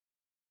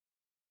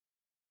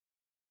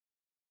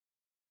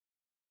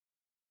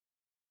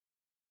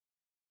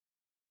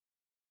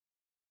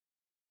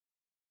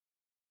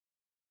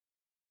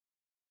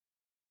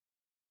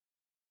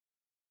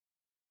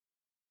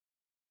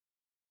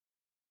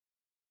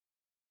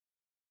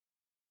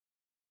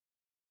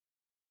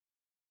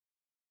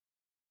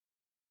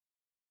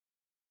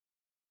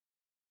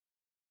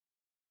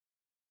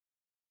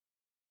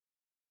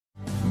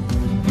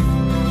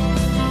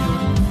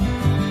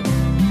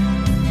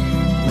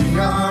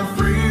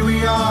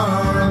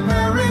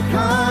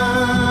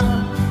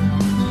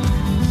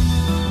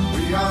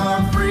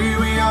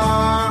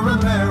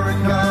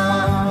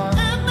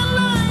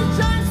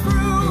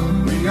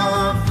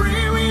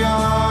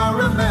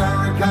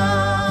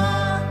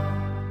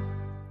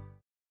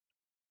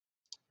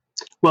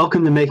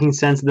Welcome to Making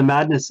Sense of the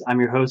Madness. I'm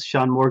your host,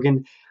 Sean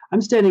Morgan. I'm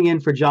standing in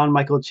for John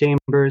Michael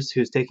Chambers,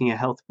 who's taking a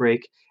health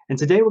break. And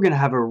today we're going to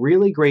have a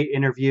really great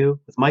interview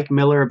with Mike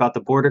Miller about the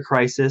border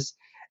crisis.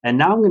 And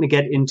now I'm going to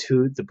get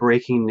into the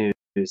breaking news.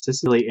 This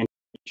is really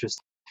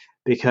interesting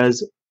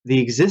because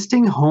the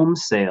existing home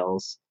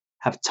sales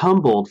have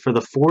tumbled for the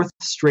fourth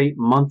straight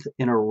month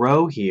in a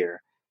row here.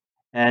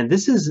 And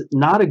this is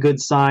not a good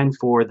sign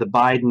for the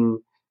Biden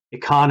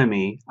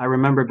economy. I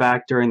remember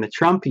back during the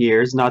Trump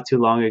years, not too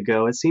long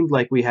ago, it seemed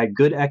like we had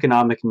good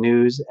economic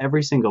news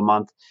every single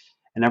month.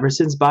 And ever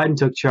since Biden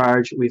took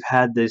charge, we've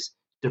had this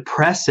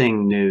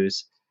depressing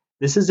news.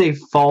 This is a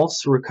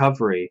false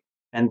recovery.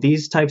 And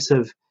these types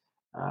of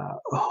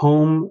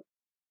home,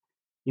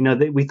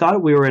 we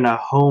thought we were in a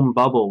home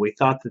bubble. We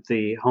thought that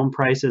the home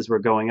prices were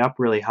going up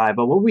really high.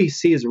 But what we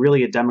see is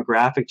really a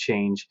demographic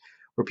change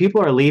where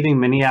people are leaving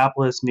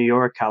Minneapolis, New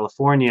York,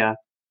 California,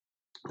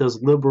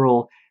 those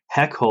liberal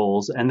heck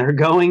holes, and they're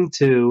going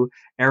to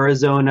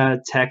Arizona,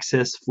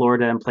 Texas,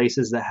 Florida, and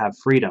places that have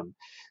freedom.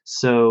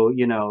 So,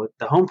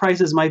 the home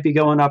prices might be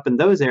going up in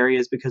those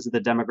areas because of the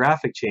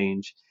demographic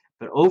change.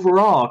 But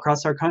overall,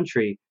 across our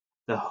country,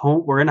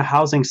 we're in a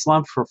housing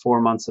slump for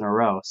 4 months in a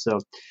row. So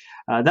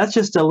that's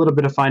just a little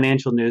bit of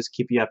financial news,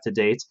 keep you up to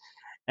date.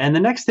 And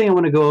the next thing I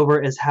want to go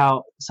over is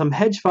how some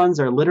hedge funds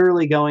are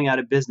literally going out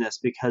of business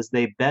because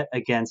they bet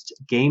against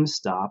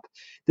GameStop.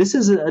 This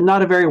is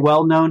not a very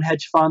well-known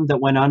hedge fund that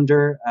went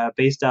under,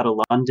 based out of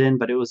London,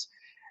 but it was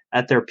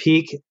at their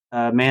peak,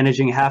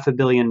 managing $500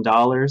 million.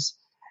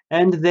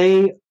 And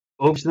they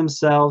over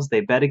themselves,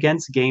 they bet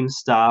against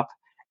GameStop,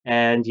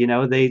 and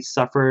they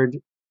suffered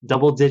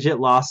double-digit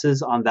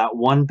losses on that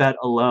one bet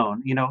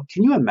alone.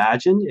 Can you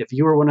imagine if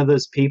you were one of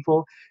those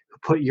people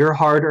put your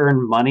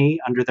hard-earned money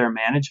under their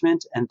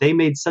management and they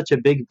made such a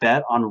big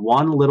bet on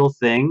one little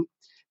thing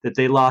that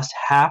they lost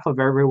half of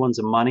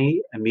everyone's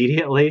money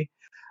immediately?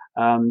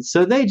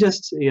 So they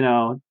just,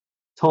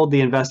 told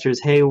the investors,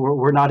 hey,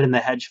 we're not in the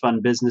hedge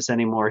fund business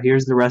anymore.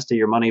 Here's the rest of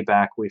your money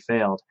back. We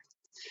failed.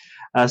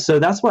 So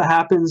that's what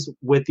happens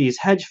with these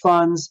hedge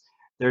funds.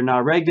 They're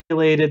not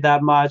regulated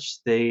that much.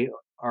 They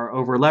are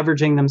over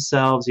leveraging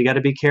themselves. You got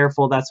to be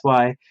careful. That's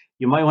why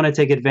you might want to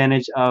take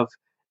advantage of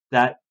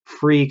that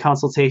free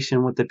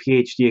consultation with the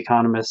PhD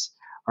economists,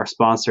 our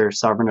sponsor,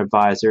 Sovereign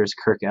Advisors,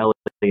 Kirk Elliott,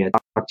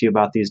 talk to you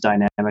about these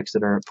dynamics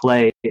that are at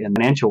play in the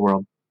financial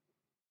world.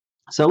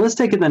 So let's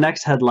take the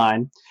next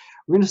headline.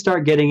 We're going to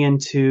start getting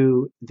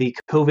into the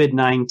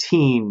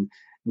COVID-19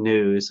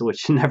 news,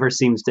 which never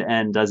seems to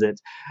end, does it?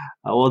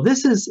 Well,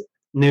 this is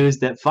news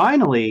that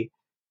finally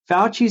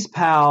Fauci's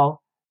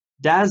pal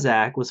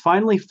Daszak was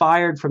finally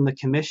fired from the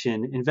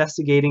commission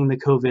investigating the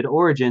COVID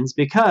origins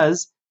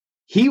because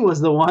he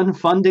was the one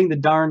funding the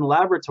darn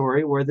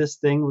laboratory where this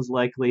thing was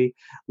likely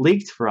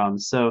leaked from.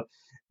 So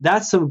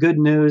that's some good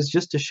news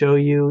just to show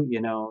you,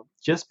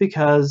 just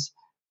because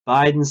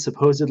Biden's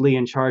supposedly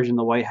in charge in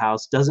the White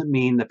House doesn't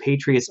mean the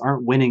Patriots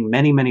aren't winning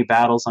many, many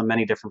battles on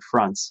many different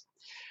fronts.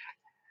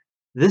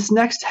 This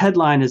next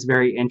headline is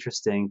very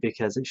interesting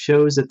because it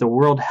shows that the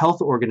World Health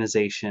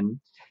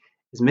Organization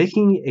is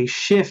making a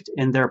shift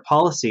in their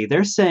policy.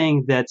 They're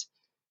saying that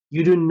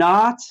you do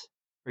not,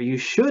 or you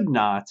should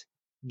not,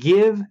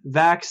 give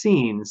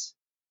vaccines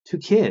to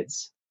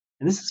kids.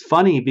 And this is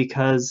funny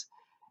because,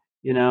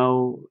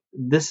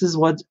 this is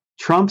what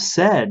Trump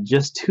said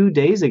just 2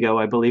 days ago,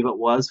 I believe it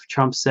was.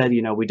 Trump said,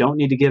 we don't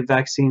need to give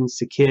vaccines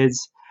to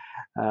kids.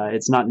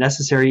 It's not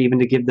necessary even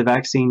to give the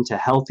vaccine to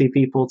healthy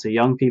people, to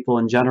young people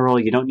in general.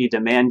 You don't need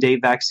to mandate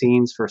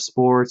vaccines for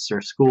sports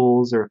or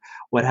schools or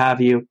what have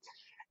you.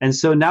 And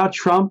so now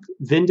Trump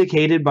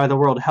vindicated by the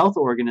World Health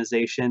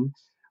Organization,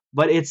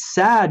 but it's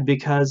sad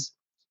because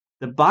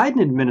the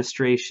Biden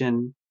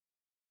administration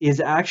is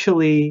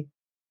actually,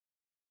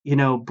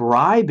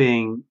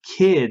 bribing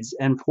kids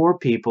and poor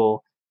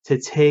people to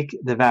take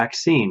the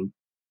vaccine.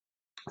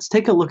 Let's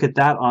take a look at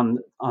that on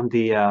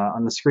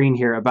the screen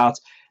here. About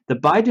the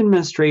Biden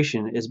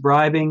administration is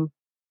bribing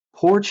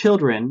poor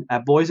children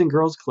at Boys and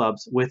Girls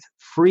Clubs with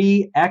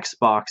free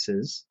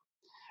Xboxes.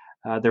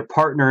 They're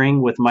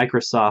partnering with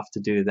Microsoft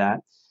to do that.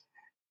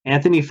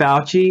 Anthony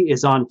Fauci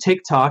is on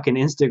TikTok and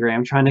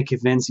Instagram trying to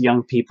convince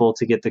young people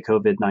to get the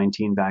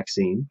COVID-19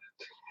 vaccine.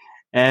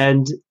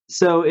 And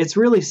so it's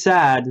really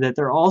sad that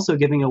they're also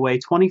giving away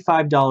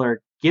 $25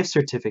 gift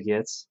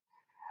certificates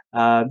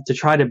to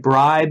try to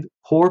bribe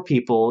poor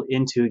people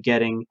into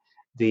getting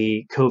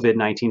the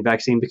COVID-19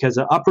 vaccine, because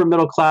an upper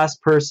middle class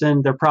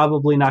person, they're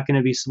probably not going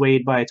to be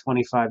swayed by a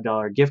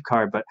 $25 gift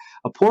card, but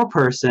a poor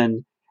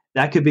person,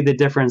 that could be the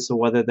difference of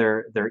whether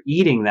they're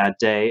eating that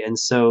day. And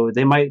so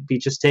they might be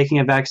just taking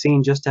a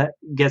vaccine just to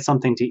get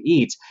something to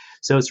eat.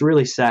 So it's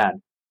really sad.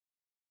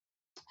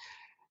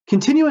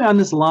 Continuing on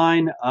this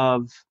line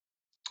of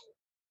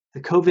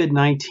the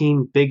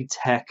COVID-19 big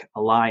tech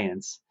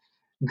alliance,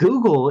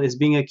 Google is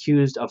being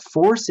accused of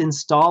force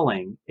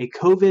installing a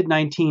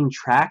COVID-19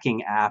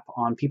 tracking app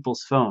on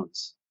people's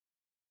phones.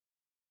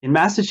 In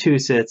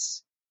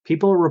Massachusetts,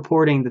 people are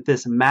reporting that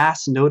this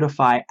Mass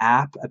Notify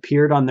app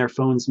appeared on their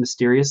phones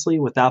mysteriously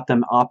without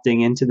them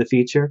opting into the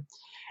feature.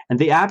 And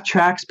the app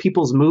tracks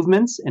people's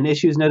movements and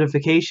issues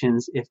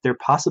notifications if they're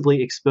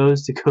possibly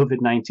exposed to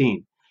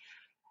COVID-19.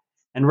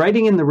 And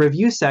writing in the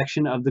review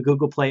section of the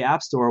Google Play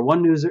App Store,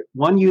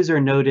 one user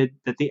noted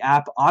that the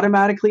app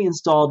automatically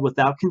installed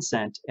without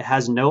consent. It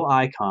has no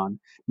icon,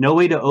 no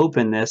way to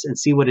open this and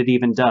see what it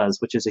even does,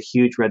 which is a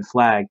huge red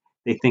flag.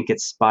 They think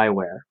it's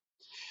spyware.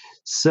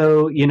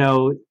 So,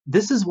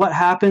 this is what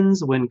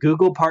happens when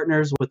Google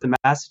partners with the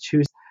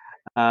Massachusetts,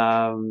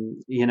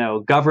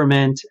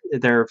 government.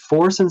 They're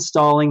force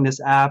installing this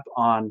app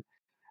on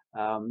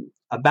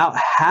about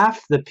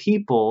half the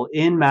people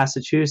in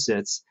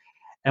Massachusetts.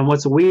 And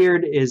what's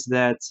weird is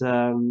that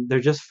they're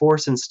just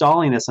force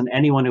installing this on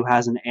anyone who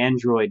has an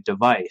Android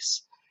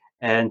device.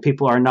 And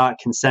people are not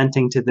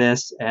consenting to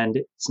this, and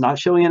it's not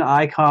showing an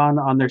icon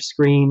on their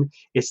screen.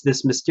 It's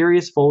this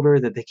mysterious folder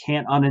that they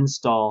can't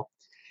uninstall,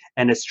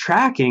 and it's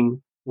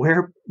tracking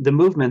where the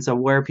movements of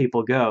where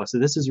people go. So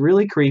this is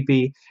really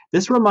creepy.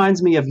 This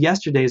reminds me of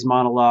yesterday's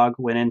monologue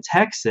when in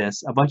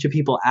Texas, a bunch of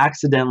people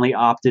accidentally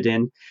opted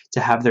in to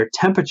have their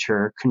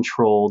temperature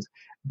controlled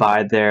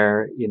by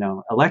their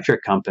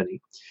electric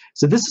company.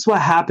 So this is what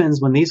happens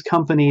when these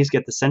companies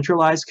get the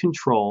centralized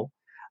control.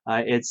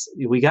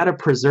 We got to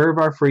preserve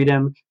our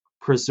freedom,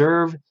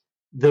 preserve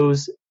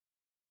those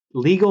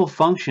legal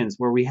functions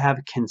where we have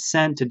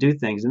consent to do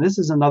things. And this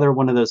is another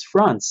one of those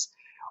fronts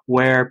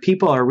where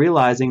people are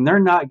realizing they're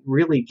not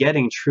really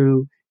getting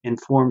true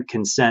informed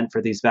consent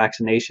for these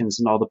vaccinations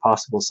and all the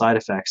possible side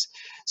effects.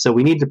 So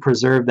we need to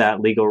preserve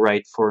that legal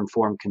right for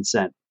informed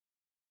consent.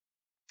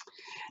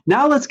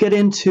 Now let's get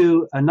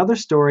into another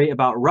story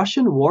about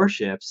Russian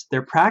warships.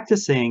 They're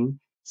practicing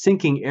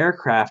sinking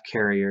aircraft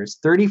carriers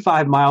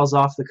 35 miles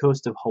off the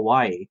coast of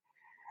Hawaii.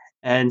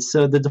 And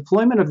so the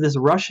deployment of this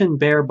Russian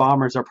Bear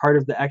bombers are part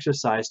of the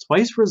exercise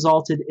twice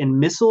resulted in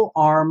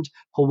missile-armed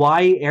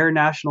Hawaii Air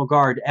National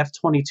Guard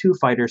F-22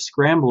 fighters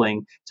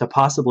scrambling to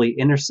possibly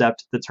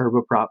intercept the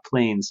turboprop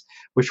planes,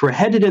 which were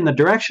headed in the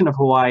direction of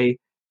Hawaii,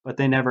 but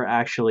they never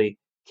actually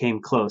came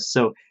close.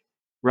 So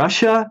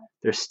Russia,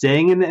 they're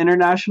staying in the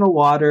international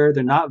water.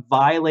 They're not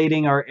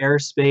violating our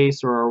airspace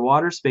or our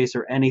water space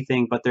or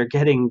anything, but they're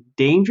getting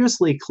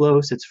dangerously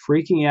close. It's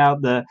freaking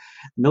out the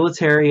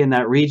military in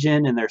that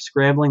region, and they're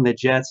scrambling the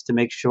jets to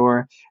make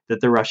sure that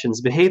the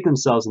Russians behave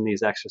themselves in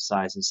these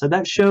exercises. So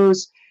that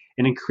shows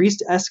an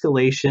increased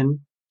escalation.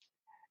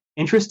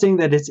 Interesting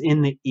that it's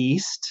in the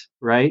east,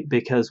 right?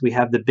 Because we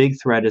have the big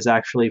threat is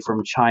actually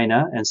from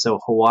China, and so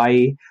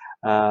Hawaii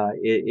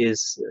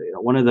is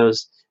one of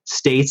those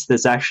states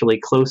that's actually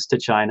close to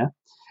China,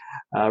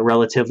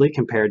 relatively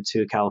compared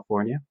to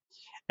California.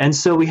 And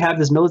so we have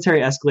this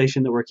military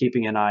escalation that we're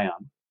keeping an eye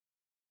on.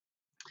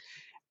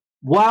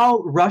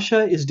 While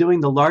Russia is doing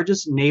the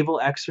largest naval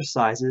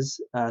exercises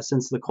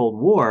since the Cold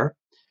War,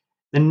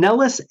 the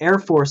Nellis Air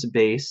Force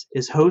Base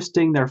is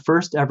hosting their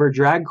first ever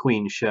drag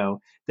queen show.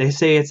 They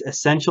say it's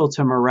essential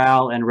to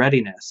morale and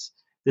readiness.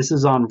 This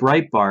is on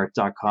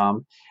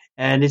Breitbart.com,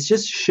 and it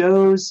just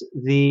shows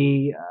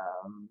the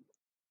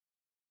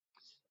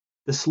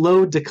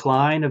slow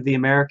decline of the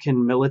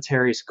American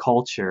military's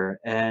culture.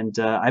 And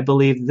I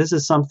believe this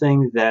is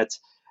something that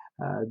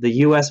the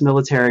U.S.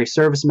 military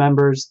service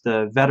members,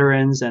 the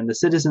veterans, and the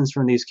citizens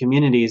from these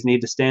communities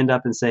need to stand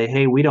up and say,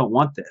 hey, we don't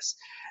want this.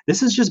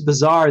 This is just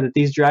bizarre that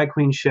these drag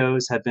queen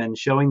shows have been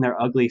showing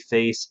their ugly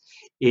face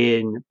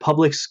in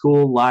public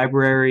school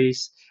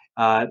libraries,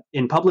 it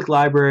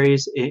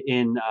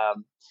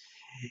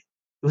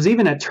was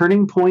even at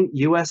Turning Point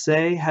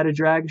USA had a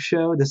drag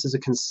show. This is a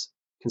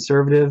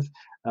conservative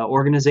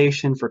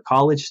organization for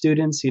college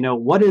students.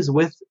 What is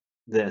with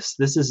this?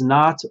 This is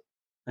not,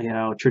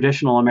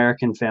 traditional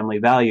American family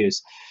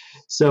values.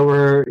 So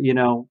we're,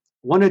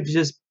 want to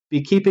just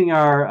be keeping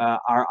our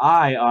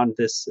eye on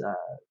this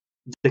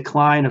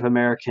decline of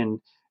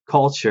American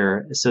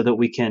culture so that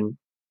we can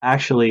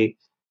actually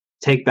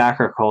take back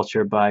our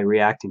culture by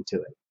reacting to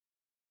it.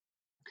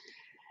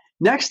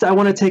 Next, I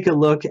want to take a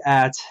look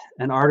at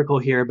an article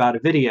here about a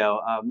video.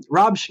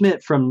 Rob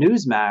Schmidt from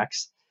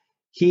Newsmax,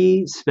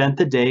 he spent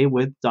the day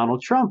with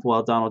Donald Trump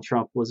while Donald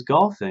Trump was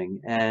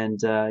golfing. And,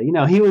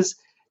 he was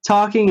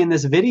talking in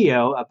this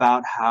video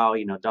about how,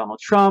 Donald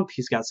Trump,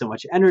 he's got so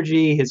much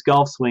energy, his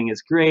golf swing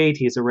is great,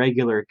 he's a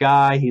regular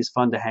guy, he's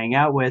fun to hang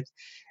out with.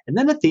 And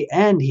then at the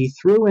end, he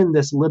threw in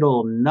this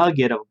little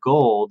nugget of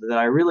gold that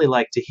I really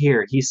like to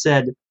hear. He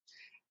said,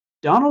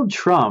 Donald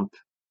Trump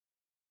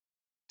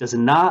does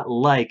not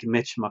like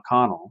Mitch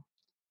McConnell,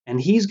 and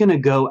he's going to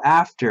go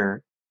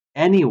after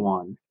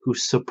anyone who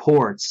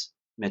supports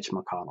Mitch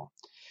McConnell.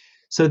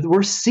 So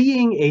we're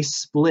seeing a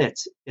split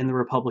in the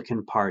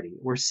Republican Party.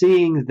 We're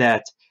seeing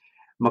that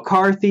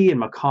McCarthy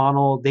and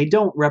McConnell, they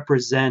don't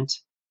represent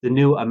the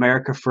new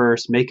America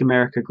First, Make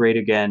America Great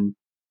Again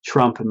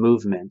Trump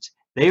movement.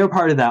 They are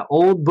part of that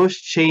old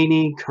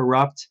Bush-Cheney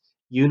corrupt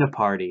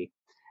uniparty.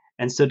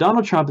 And so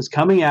Donald Trump is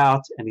coming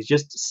out and he's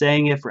just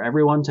saying it for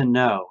everyone to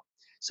know.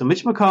 So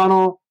Mitch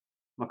McConnell,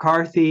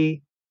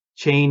 McCarthy,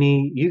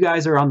 Cheney, you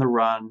guys are on the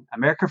run.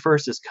 America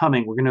First is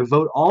coming. We're going to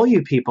vote all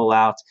you people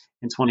out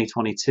in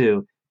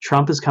 2022.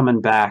 Trump is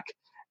coming back.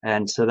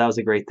 And so that was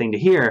a great thing to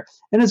hear.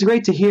 And it's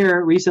great to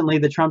hear recently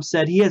that Trump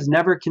said he has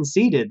never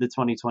conceded the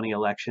 2020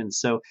 election.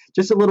 So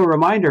just a little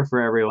reminder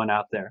for everyone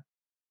out there.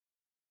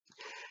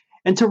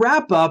 And to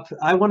wrap up,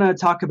 I want to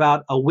talk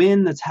about a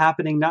win that's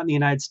happening not in the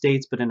United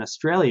States, but in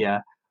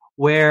Australia,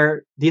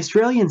 where the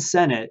Australian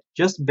Senate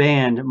just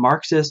banned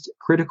Marxist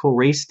critical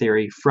race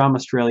theory from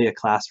Australia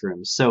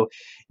classrooms. So,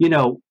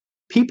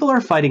 people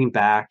are fighting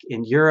back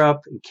in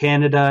Europe, in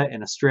Canada,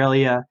 in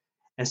Australia.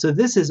 And so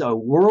this is a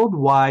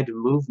worldwide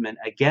movement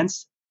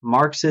against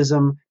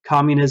Marxism,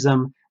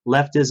 communism,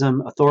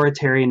 leftism,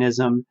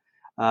 authoritarianism,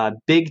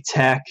 big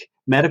tech,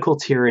 medical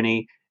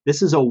tyranny.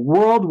 This is a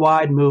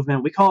worldwide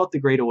movement. We call it the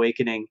Great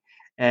Awakening.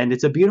 And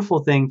it's a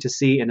beautiful thing to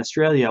see in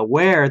Australia,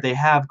 where they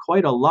have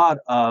quite a lot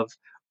of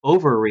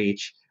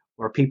overreach,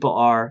 where people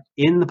are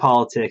in the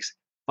politics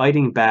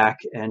fighting back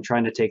and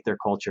trying to take their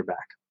culture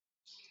back.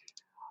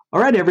 All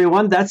right,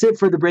 everyone, that's it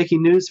for the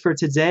breaking news for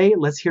today.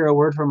 Let's hear a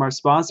word from our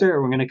sponsor,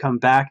 and we're going to come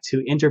back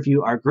to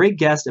interview our great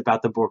guest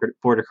about the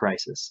border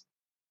crisis.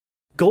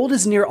 Gold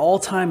is near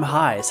all-time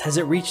highs. Has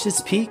it reached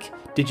its peak?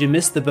 Did you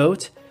miss the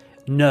boat?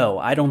 No,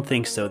 I don't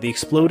think so. The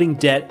exploding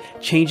debt,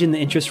 change in the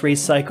interest rate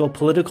cycle,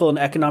 political and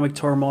economic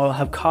turmoil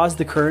have caused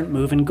the current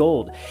move in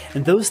gold,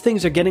 and those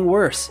things are getting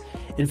worse.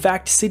 In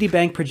fact,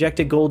 Citibank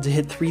projected gold to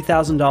hit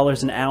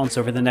 $3,000 an ounce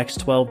over the next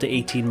 12 to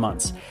 18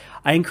 months.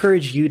 I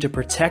encourage you to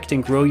protect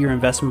and grow your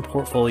investment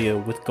portfolio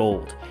with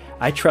gold.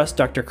 I trust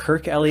Dr.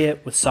 Kirk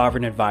Elliott with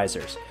Sovereign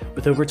Advisors.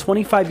 With over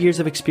 25 years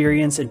of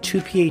experience and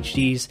 2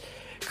 PhDs,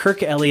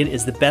 Kirk Elliott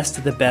is the best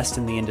of the best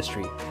in the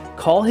industry.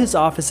 Call his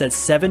office at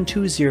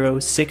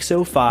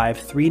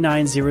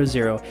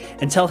 720-605-3900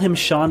 and tell him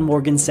Sean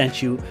Morgan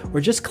sent you,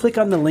 or just click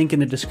on the link in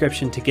the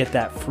description to get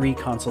that free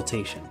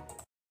consultation.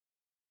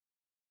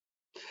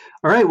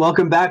 All right,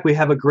 welcome back. We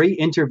have a great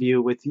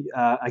interview with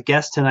a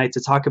guest tonight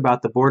to talk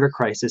about the border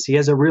crisis. He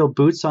has a real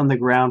boots on the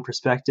ground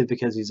perspective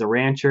because he's a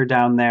rancher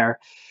down there.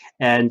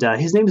 And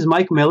his name is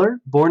Mike Miller,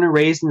 born and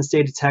raised in the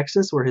state of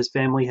Texas, where his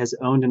family has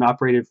owned and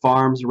operated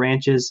farms,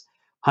 ranches,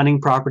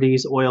 hunting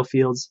properties, oil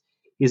fields.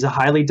 He's a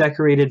highly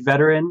decorated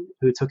veteran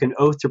who took an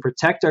oath to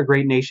protect our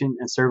great nation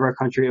and serve our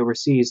country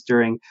overseas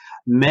during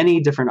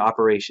many different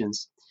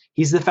operations.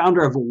 He's the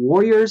founder of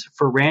Warriors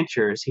for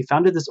Ranchers. He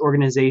founded this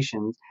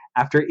organization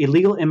after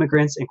illegal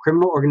immigrants and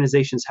criminal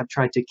organizations have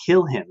tried to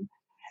kill him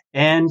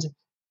and,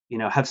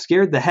 have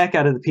scared the heck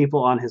out of the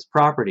people on his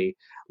property.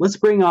 Let's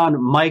bring on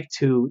Mike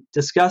to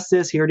discuss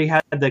this. He already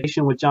had the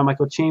conversation with John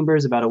Michael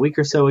Chambers about a week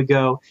or so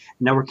ago.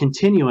 Now we're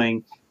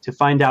continuing to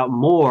find out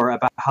more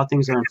about how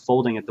things are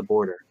unfolding at the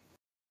border.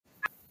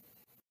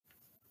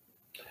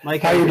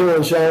 Mike, how you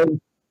doing,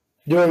 Sean?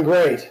 Doing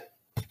great.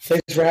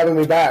 Thanks for having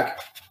me back.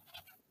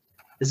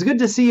 It's good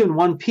to see you in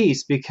one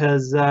piece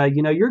because,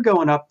 you're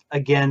going up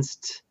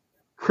against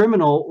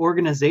criminal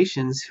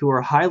organizations who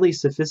are highly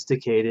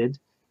sophisticated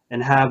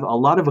and have a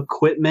lot of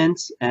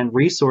equipment and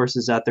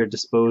resources at their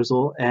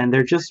disposal, and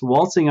they're just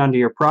waltzing onto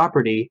your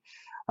property.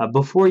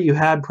 Before you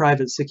had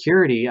private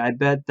security, I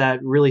bet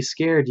that really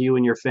scared you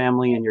and your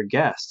family and your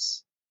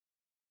guests.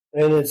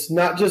 And it's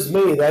not just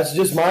me. That's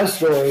just my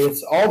story.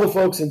 It's all the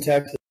folks in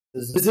Texas.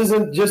 This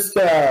isn't just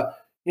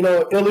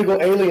illegal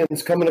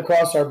aliens coming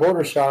across our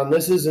border, Sean.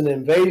 This is an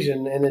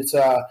invasion, and it's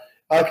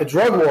like a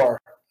drug war.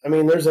 I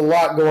mean, there's a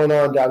lot going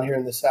on down here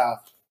in the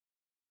South.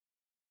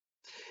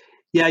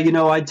 Yeah,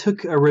 I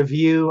took a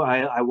review.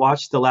 I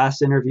watched the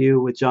last interview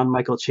with John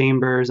Michael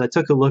Chambers. I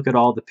took a look at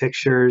all the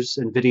pictures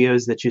and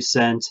videos that you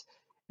sent,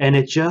 and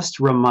it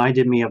just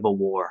reminded me of a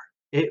war.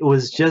 It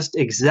was just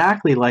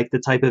exactly like the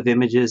type of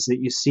images that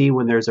you see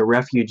when there's a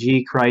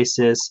refugee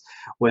crisis,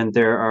 when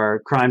there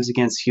are crimes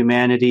against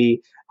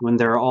humanity, when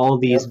there are all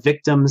these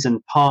victims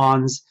and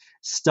pawns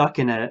stuck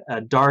in a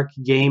dark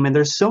game. And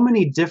there's so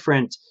many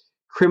different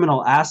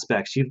criminal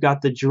aspects. You've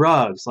got the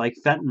drugs like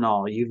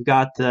fentanyl, you've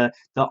got the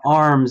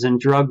arms and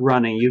drug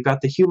running, you've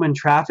got the human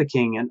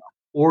trafficking and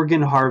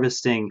organ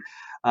harvesting.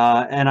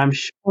 And I'm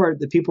sure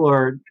that people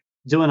are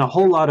doing a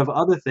whole lot of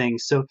other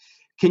things. So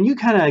can you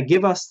kind of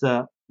give us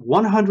the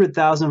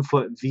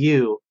 100,000-foot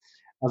view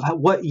of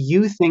what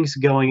you think's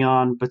going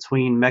on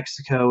between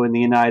Mexico and the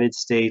United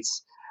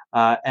States,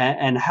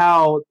 and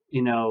how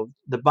the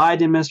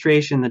Biden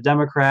administration, the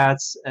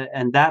Democrats,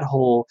 and that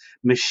whole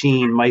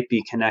machine might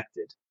be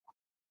connected?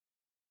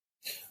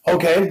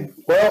 Okay,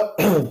 well,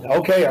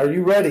 okay, are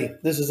you ready?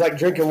 This is like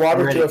drinking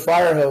water to a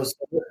fire hose.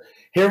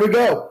 Here we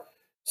go.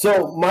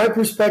 So my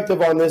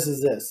perspective on this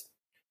is this.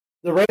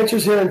 The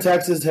ranchers here in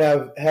Texas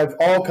have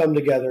all come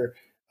together.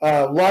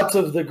 Lots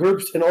of the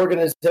groups and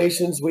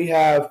organizations. We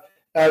have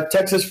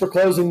Texas for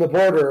Closing the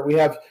Border. We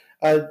have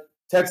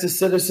Texas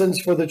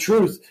Citizens for the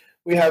Truth.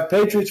 We have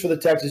Patriots for the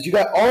Texas. You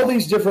got all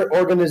these different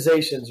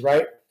organizations,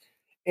 right?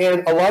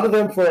 And a lot of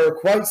them for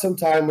quite some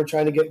time were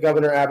trying to get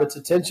Governor Abbott's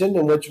attention,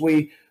 in which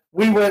we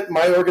went,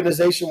 my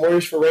organization,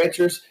 Warriors for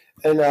Ranchers,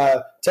 and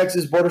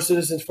Texas Border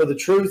Citizens for the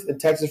Truth, and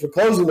Texas for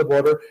Closing the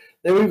Border.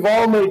 Then we've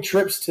all made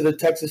trips to the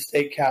Texas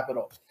State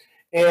Capitol.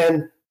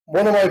 And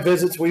one of my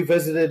visits, we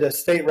visited a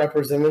state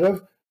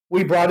representative.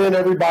 We brought in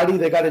everybody.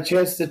 They got a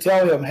chance to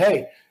tell him,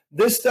 hey,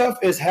 This stuff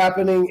is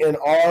happening in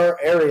our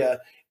area,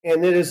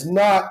 and it is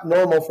not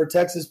normal for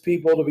Texas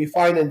people to be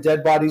finding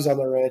dead bodies on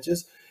their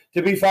ranches,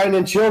 to be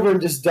finding children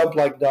just dumped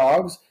like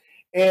dogs,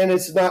 and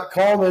it's not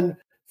common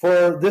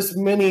for this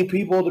many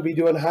people to be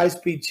doing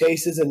high-speed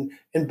chases and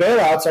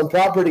bailouts on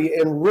property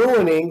and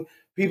ruining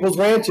people's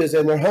ranches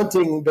and their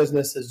hunting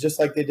businesses, just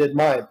like they did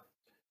mine.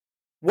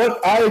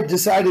 What I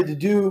decided to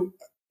do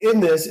in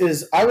this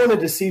is I wanted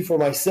to see for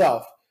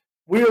myself.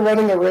 We are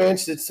running a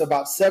ranch that's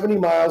about 70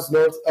 miles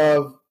north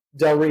of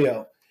Del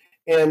Rio,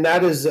 and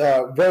that is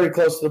very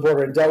close to the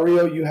border. In Del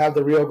Rio, you have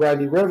the Rio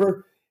Grande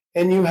River,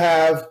 and you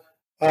have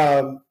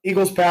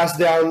Eagles Pass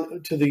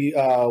down to the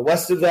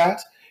west of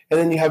that, and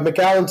then you have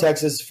McAllen,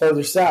 Texas,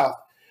 further south.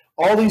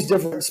 All these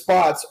different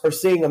spots are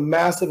seeing a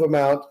massive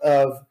amount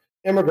of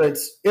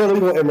immigrants,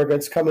 illegal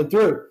immigrants, coming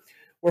through.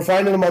 We're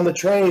finding them on the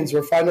trains.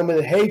 We're finding them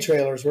in hay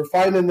trailers. We're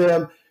finding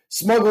them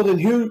smuggled in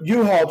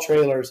U-Haul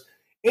trailers.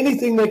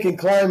 Anything they can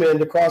climb in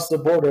to cross the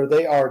border,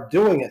 they are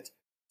doing it.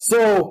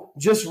 So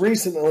just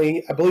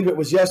recently, I believe it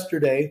was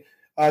yesterday,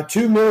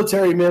 2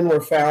 military men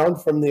were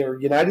found from the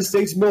United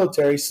States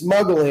military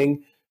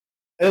smuggling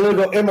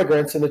illegal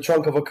immigrants in the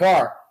trunk of a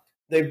car.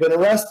 They've been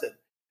arrested.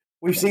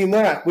 We've seen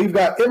that. We've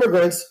got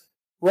immigrants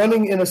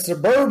running in a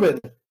Suburban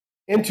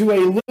into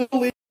a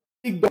little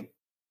league,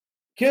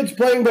 kids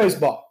playing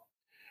baseball.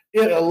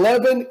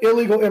 11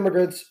 illegal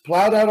immigrants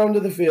plowed out onto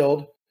the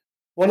field.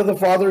 One of the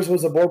fathers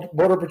was a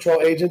Border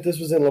Patrol agent. This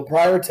was in La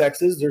Pryor,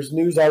 Texas. There's a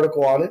news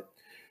article on it.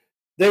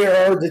 They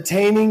are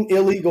detaining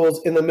illegals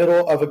in the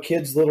middle of a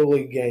kid's Little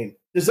League game.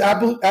 It's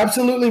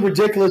absolutely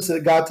ridiculous that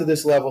it got to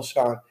this level,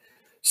 Sean.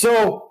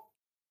 So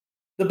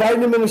the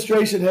Biden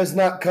administration has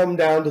not come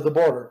down to the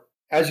border.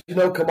 As you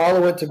know, Kamala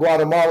went to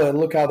Guatemala, and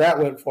look how that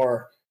went for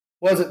her.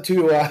 Wasn't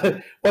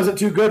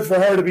too good for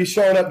her to be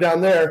showing up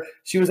down there.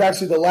 She was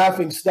actually the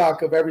laughing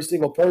stock of every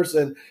single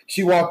person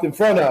she walked in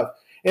front of.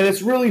 And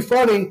it's really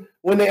funny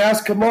when they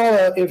ask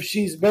Kamala if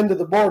she's been to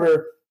the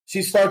border,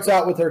 she starts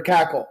out with her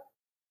cackle.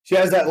 She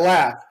has that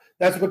laugh.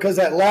 That's because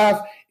that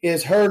laugh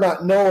is her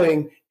not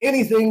knowing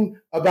anything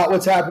about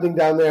what's happening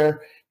down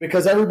there,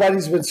 because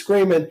everybody's been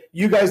screaming,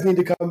 you guys need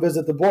to come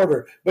visit the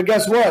border. But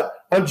guess what?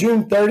 On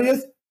June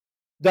 30th,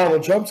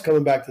 Donald Trump's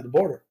coming back to the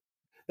border.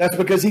 That's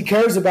because he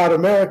cares about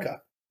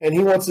America, and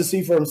he wants to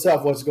see for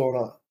himself what's going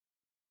on.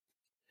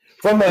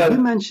 You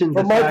mentioned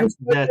the fact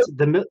that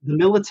the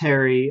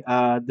military,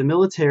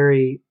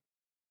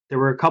 there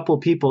were a couple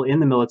people in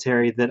the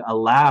military that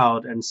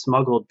allowed and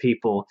smuggled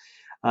people.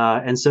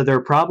 And so there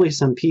are probably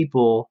some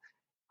people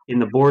in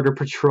the Border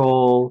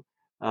Patrol,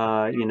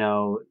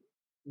 perhaps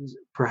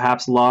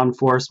law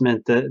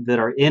enforcement that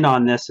are in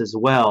on this as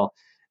well.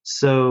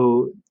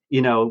 So,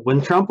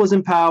 when Trump was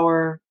in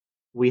power,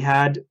 we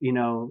had,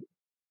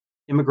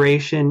 illegal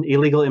immigration,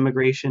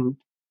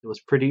 it was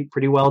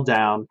pretty well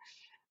down.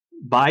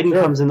 Biden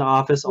comes into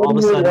office, all of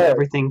a sudden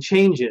everything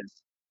changes.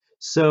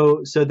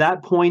 So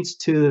that points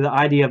to the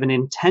idea of an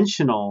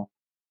intentional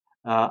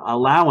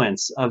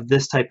allowance of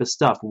this type of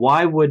stuff.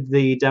 Why would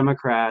the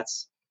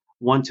Democrats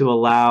want to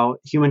allow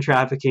human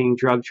trafficking,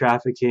 drug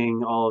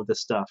trafficking, all of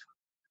this stuff?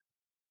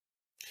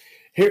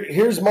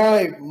 Here's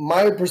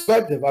my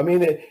perspective. I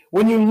mean,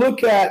 when you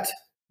look at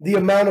the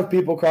amount of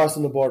people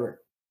crossing the border,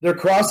 they're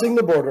crossing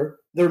the border,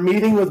 they're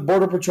meeting with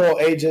Border Patrol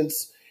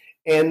agents,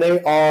 and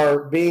they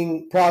are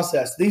being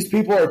processed. These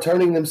people are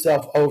turning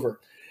themselves over.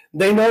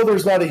 They know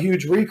there's not a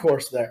huge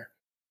recourse there.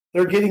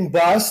 They're getting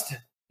bussed.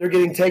 They're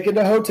getting taken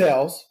to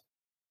hotels.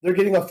 They're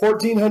getting a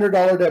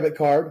 $1,400 debit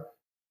card.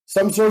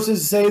 Some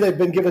sources say they've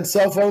been given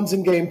cell phones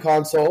and game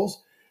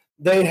consoles.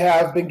 They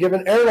have been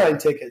given airline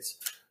tickets.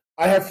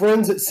 I have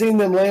friends that seen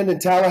them land in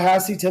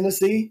Tallahassee,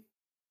 Tennessee,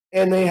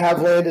 and they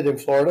have landed in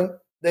Florida.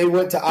 They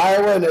went to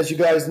Iowa, and as you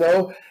guys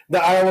know,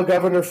 the Iowa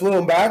governor flew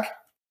them back.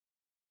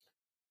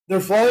 They're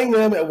flying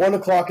them at 1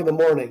 o'clock in the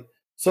morning.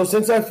 So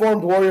since I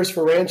formed Warriors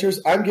for Ranchers,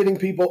 I'm getting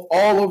people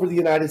all over the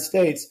United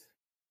States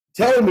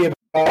telling me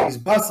about these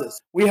buses.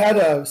 We had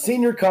a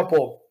senior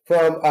couple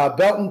from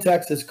Belton,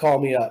 Texas, call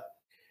me up,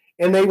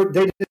 and they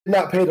did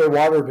not pay their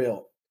water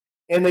bill.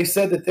 And they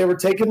said that they were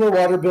taking their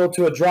water bill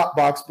to a drop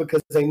box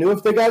because they knew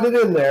if they got it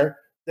in there,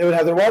 they would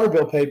have their water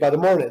bill paid by the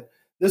morning.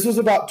 This was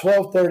about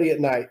 12:30 at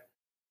night.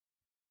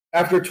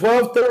 After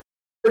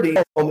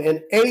 12:30,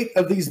 and 8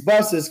 of these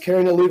buses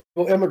carrying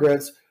illegal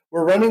immigrants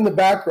were running the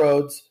back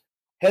roads,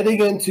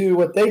 heading into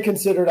what they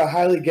considered a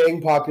highly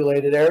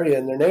gang-populated area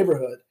in their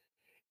neighborhood.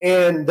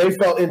 And they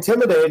felt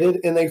intimidated,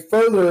 and they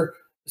further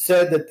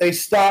said that they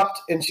stopped,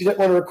 and she didn't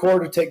want to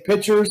record or take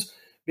pictures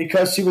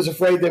because she was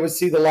afraid they would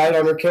see the light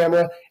on her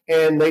camera,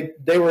 and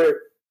they were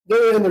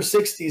in their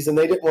 60s, and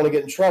they didn't want to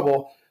get in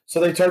trouble, so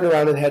they turned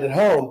around and headed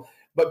home.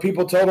 But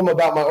people told them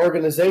about my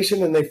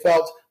organization, and they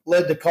felt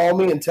led to call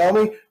me and tell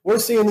me, we're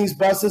seeing these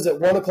buses at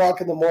 1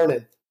 o'clock in the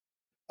morning.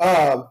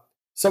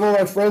 Some of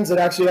my friends that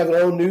actually have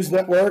their own news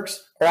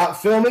networks are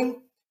out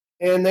filming,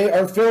 and they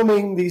are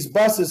filming these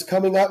buses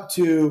coming up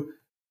to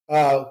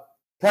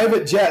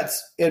private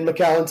jets in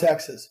McAllen,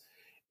 Texas.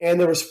 And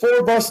there was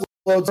 4 busloads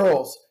of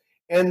girls,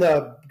 and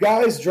the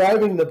guys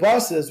driving the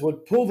buses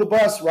would pull the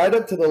bus right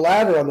up to the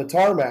ladder on the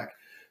tarmac.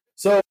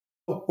 So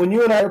when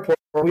you and I report,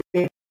 we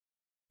go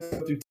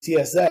through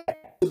TSA,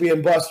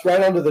 being bussed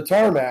right onto the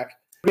tarmac,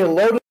 being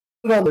loaded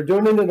on. They're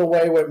doing it in a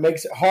way where it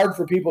makes it hard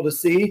for people to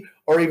see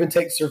or even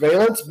take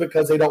surveillance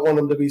because they don't want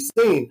them to be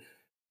seen.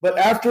 But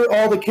after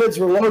all the kids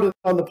were loaded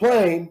on the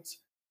planes,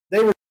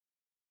 they were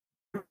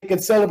taking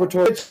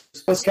celebratory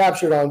pictures, was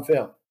captured on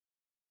film.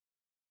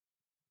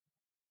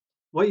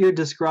 What you're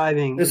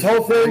describing, this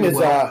whole thing is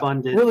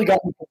well-funded, really got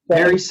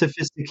very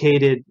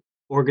sophisticated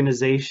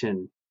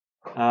organization.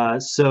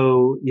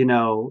 So,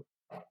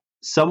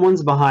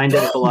 someone's behind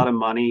it with a lot of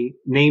money.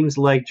 Names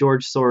like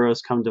George Soros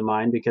come to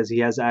mind because he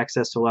has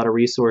access to a lot of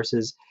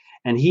resources,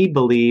 and he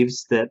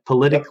believes that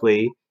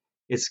politically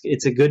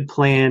it's a good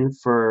plan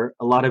for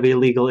a lot of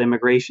illegal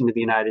immigration to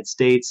the United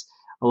States.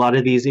 A lot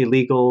of these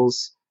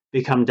illegals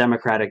become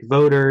Democratic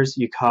voters.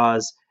 You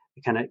cause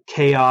kind of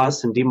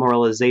chaos and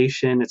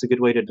demoralization. It's a good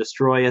way to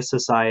destroy a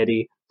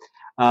society.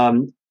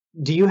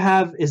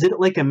 Is it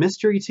like a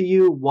mystery to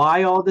you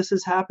why all this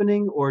is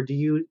happening, or do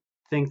you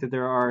think that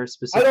there are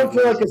specific... I don't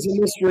feel like it's a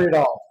mystery at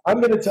all.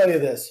 I'm going to tell you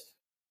this.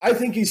 I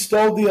think he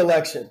stole the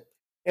election,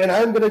 and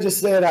I'm going to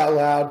just say it out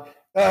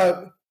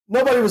loud.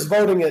 Nobody was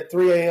voting at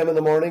 3 a.m. in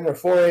the morning or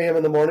 4 a.m.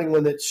 in the morning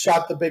when it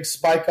shot the big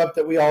spike up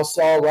that we all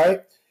saw,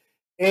 right?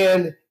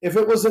 And if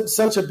it wasn't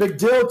such a big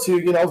deal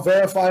to,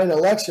 verify an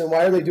election,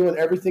 why are they doing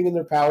everything in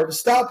their power to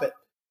stop it?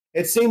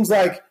 It seems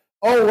like,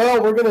 oh,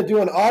 well, we're going to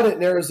do an audit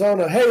in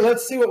Arizona. Hey,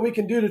 let's see what we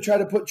can do to try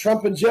to put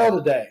Trump in jail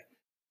today.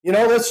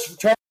 Let's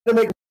try to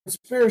make a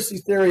conspiracy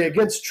theory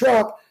against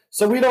Trump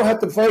so we don't have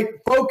to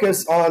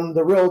focus on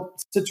the real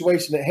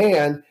situation at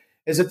hand,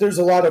 is that there's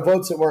a lot of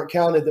votes that weren't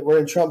counted that were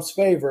in Trump's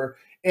favor.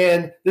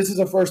 And this is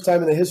the first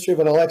time in the history of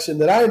an election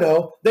that I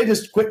know they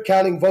just quit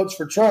counting votes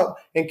for Trump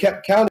and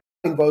kept counting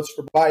votes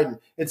for Biden.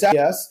 It's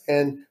yes,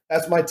 and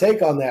that's my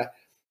take on that.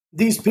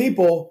 These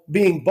people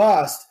being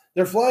bussed,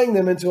 they're flying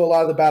them into a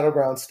lot of the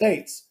battleground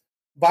states.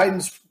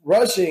 Biden's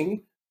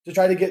rushing to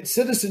try to get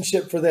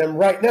citizenship for them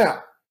right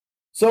now.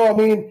 So,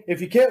 if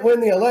you can't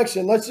win the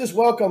election, let's just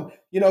welcome,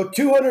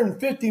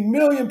 250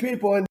 million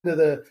people into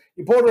the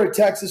border of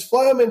Texas,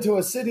 fly them into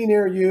a city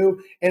near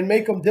you and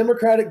make them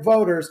Democratic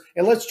voters,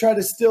 and let's try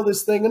to steal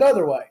this thing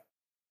another way.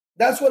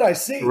 That's what I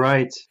see.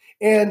 Right.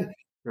 And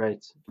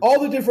right. All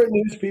the different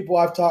news people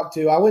I've talked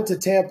to, I went to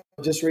Tampa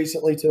just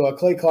recently to a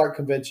Clay Clark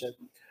convention.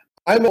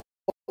 I'm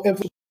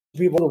influencing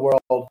people in the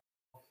world.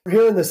 We're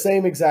hearing the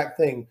same exact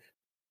thing.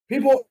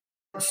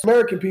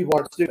 American people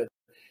aren't stupid.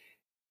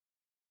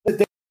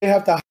 They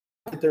have to hide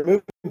that they're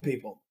moving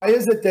people. Why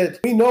is it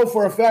that we know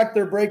for a fact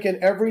they're breaking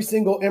every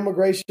single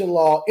immigration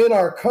law in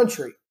our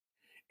country,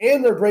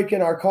 and they're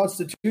breaking our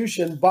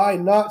Constitution by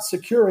not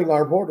securing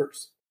our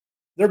borders?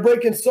 They're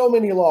breaking so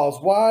many laws.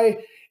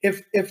 Why?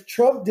 If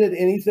Trump did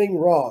anything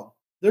wrong,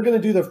 they're going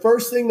to do the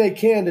first thing they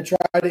can to try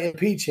to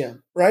impeach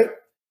him, right?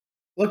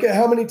 Look at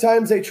how many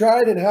times they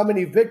tried and how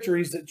many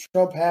victories that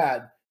Trump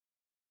had.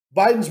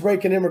 Biden's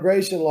breaking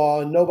immigration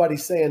law and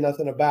nobody's saying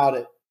nothing about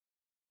it.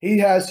 He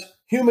has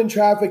human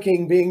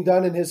trafficking being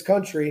done in his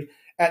country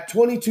at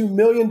 $22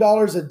 million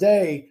a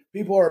day.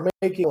 People are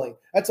making.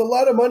 That's a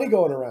lot of money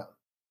going around.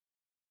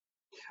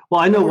 Well,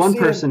 I know one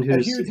person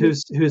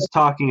who's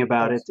talking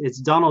about it.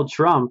 It's Donald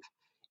Trump.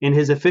 In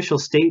his official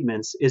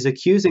statements, is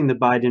accusing the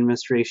Biden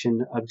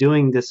administration of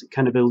doing this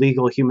kind of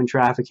illegal human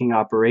trafficking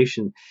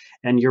operation.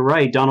 And you're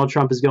right, Donald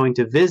Trump is going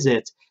to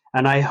visit.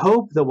 And I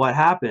hope that what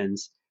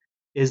happens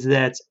is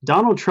that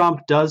Donald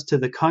Trump does to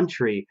the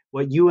country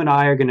what you and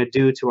I are going to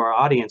do to our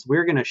audience.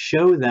 We're going to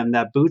show them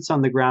that boots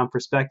on the ground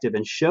perspective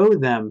and show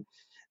them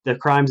the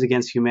crimes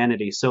against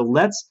humanity. So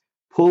let's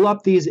pull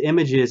up these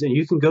images, and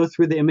you can go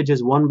through the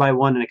images one by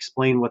one and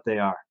explain what they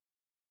are.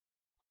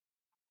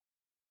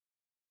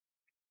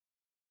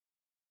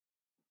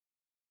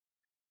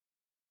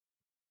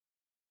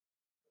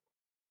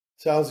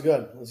 Sounds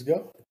good. Let's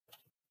go.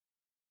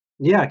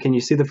 Yeah, can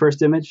you see the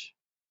first image?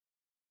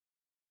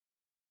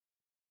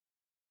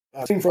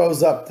 Everything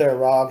froze up there,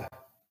 Rob.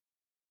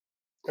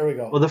 There we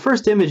go. Well, the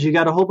first image, you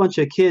got a whole bunch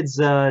of kids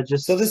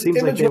just... So this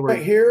image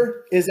right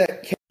here is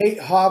at Kate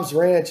Hobbs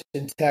Ranch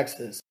in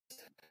Texas.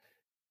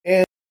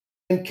 And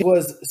it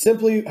was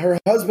simply, her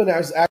husband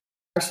was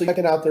actually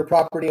checking out their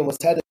property and was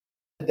headed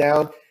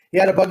down. He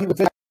had a buggy with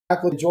him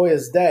to enjoy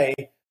his day.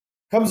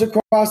 Comes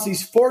across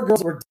these 4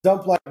 girls that were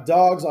dumped like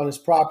dogs on his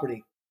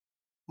property.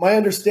 My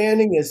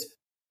understanding is...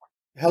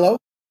 Hello?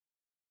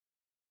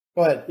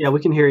 Go ahead. Yeah, we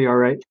can hear you all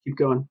right. Keep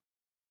going.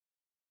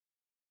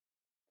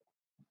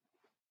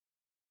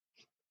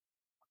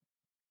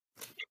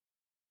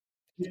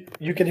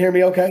 You can hear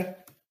me okay?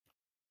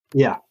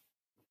 Yeah.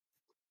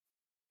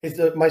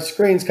 My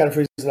screen's kind of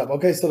freezing up.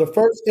 Okay, so the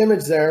first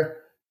image there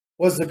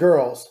was the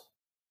girls.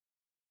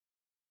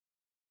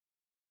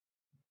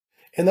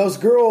 And those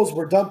girls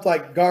were dumped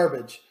like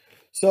garbage.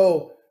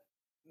 So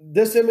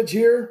this image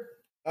here,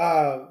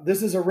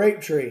 this is a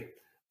rape tree.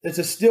 It's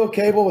a steel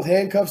cable with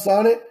handcuffs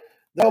on it.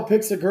 They'll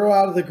pick the girl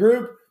out of the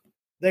group.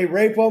 They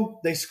rape them.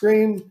 They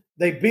scream.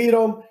 They beat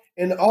them.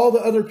 And all the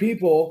other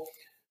people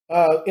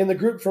in the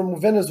group from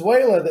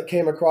Venezuela that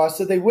came across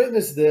said they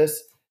witnessed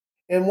this.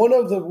 And one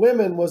of the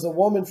women was a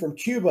woman from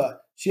Cuba.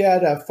 She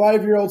had a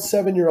 5-year-old,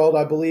 7-year-old,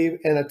 I believe,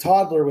 and a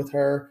toddler with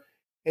her.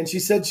 And she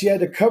said she had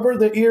to cover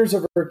the ears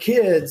of her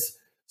kids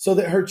so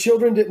that her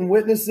children didn't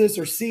witness this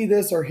or see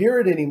this or hear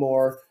it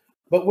anymore.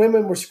 But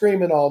women were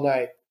screaming all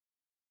night.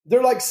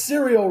 They're like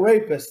serial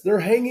rapists. They're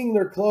hanging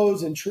their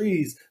clothes in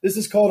trees. This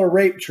is called a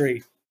rape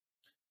tree.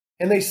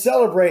 And they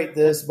celebrate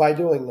this by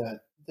doing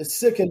that. The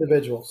sick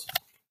individuals.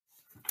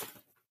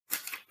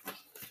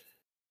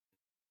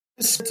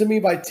 This is to me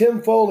by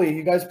Tim Foley.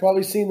 You guys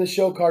probably seen the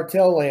show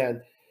Cartel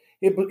Land.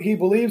 He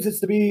believes it's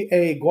to be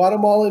a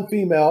Guatemalan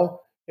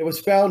female. It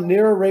was found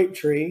near a rape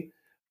tree.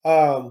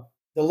 The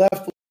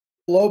left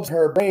lobe of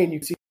her brain, you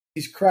can see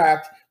she's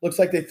cracked. Looks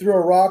like they threw a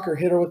rock or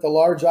hit her with a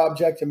large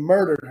object and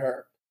murdered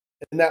her.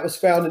 And that was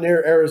found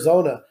near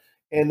Arizona.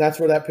 And that's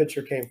where that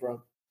picture came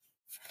from.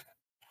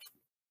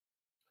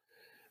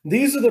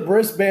 These are the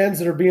wristbands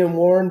that are being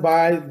worn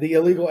by the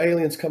illegal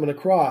aliens coming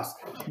across.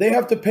 They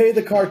have to pay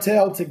the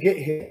cartel to get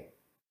here.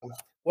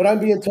 What I'm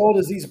being told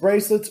is these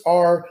bracelets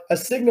are a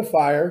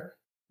signifier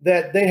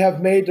that they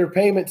have made their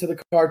payment to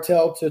the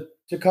cartel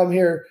to come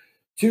here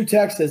to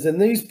Texas.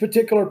 And these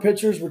particular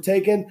pictures were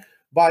taken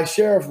by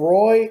Sheriff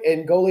Roy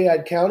in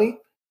Goliad County.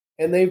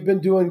 And they've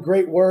been doing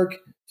great work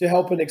to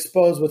help and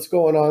expose what's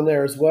going on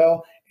there as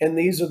well. And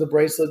these are the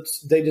bracelets.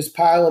 They just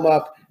pile them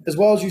up, as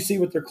well as you see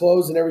with their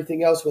clothes and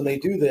everything else when they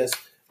do this.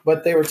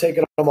 But they were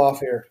taking them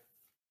off here.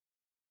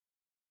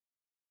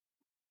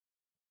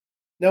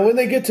 Now, when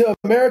they get to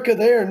America,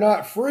 they are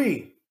not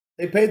free.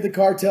 They paid the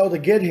cartel to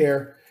get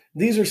here.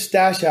 These are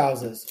stash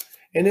houses.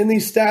 And in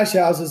these stash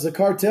houses, the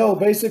cartel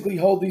basically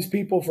hold these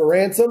people for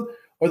ransom,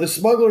 or the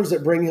smugglers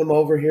that bring him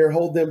over here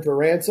hold them for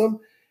ransom.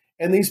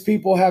 And these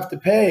people have to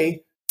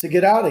pay to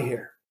get out of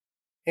here.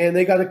 And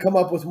they got to come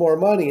up with more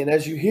money. And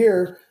as you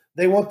hear,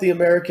 they want the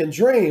American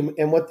dream.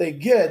 And what they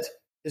get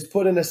is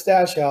put in a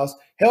stash house,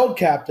 held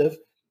captive,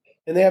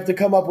 and they have to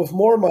come up with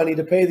more money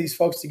to pay these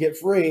folks to get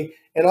free.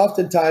 And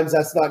oftentimes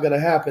that's not going to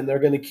happen. They're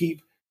going to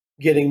keep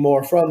getting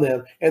more from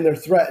them, and they're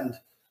threatened.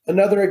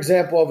 Another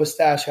example of a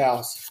stash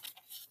house.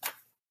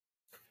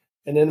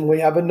 And then we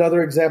have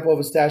another example of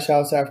a stash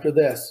house after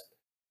this.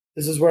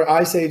 This is where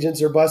ICE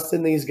agents are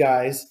busting these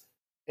guys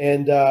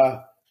and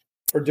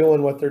for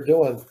doing what they're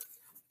doing.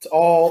 It's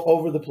all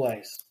over the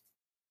place.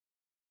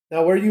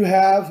 Now, where you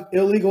have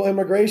illegal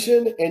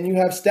immigration and you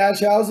have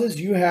stash houses,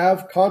 you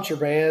have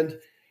contraband.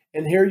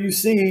 And here you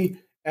see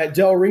at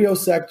Del Rio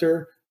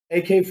sector,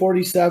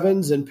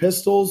 AK-47s and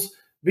pistols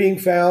being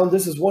found.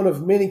 This is one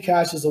of many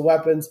caches of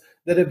weapons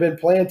that have been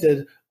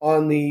planted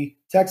on the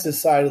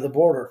Texas side of the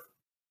border.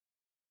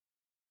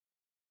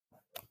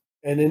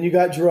 And then you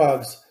got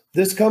drugs.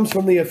 This comes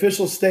from the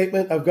official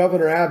statement of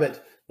Governor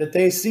Abbott that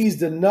they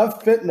seized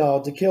enough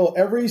fentanyl to kill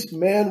every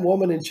man,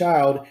 woman, and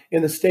child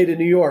in the state of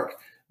New York.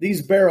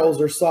 These barrels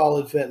are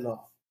solid fentanyl.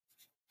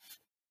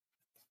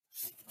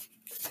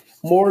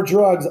 More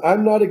drugs.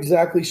 I'm not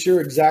exactly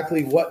sure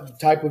exactly what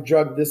type of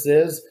drug this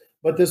is,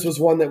 but this was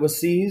one that was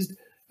seized,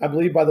 I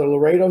believe, by the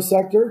Laredo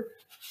sector.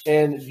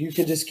 And you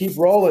can just keep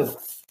rolling.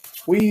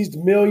 We seized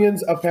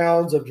millions of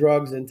pounds of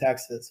drugs in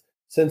Texas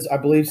since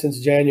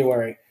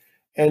January.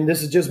 And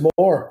this is just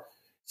more.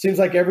 Seems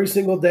like every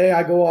single day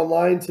I go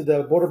online to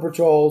the Border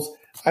Patrols,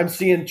 I'm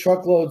seeing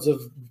truckloads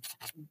of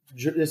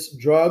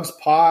drugs,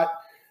 pot,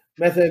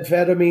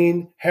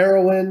 methamphetamine,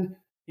 heroin,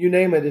 you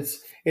name it.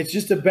 It's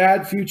just a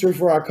bad future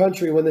for our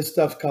country when this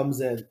stuff comes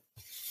in.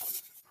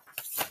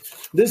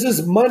 This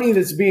is money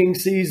that's being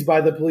seized by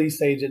the police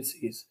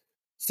agencies.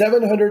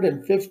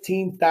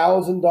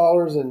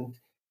 $715,000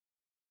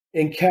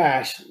 in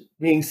cash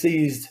being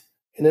seized.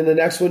 And then the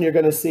next one you're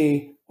going to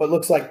see what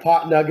looks like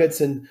pot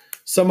nuggets and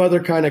some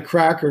other kind of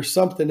crack or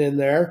something in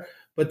there.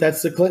 But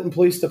that's the Clinton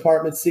Police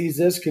Department sees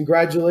this.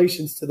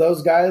 Congratulations to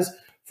those guys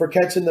for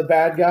catching the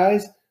bad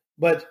guys.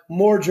 But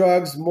more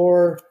drugs,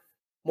 more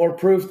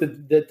proof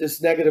that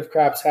this negative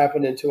crap's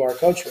happening to our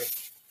country.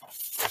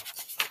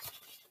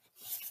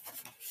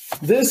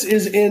 This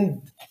is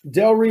in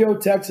Del Rio,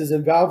 Texas,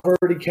 in Val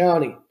Verde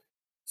County.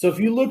 So if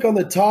you look on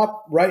the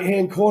top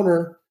right-hand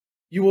corner,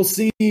 you will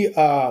see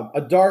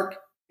a dark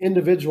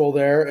individual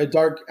there, a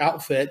dark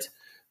outfit.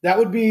 That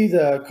would be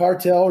the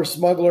cartel or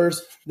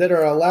smugglers that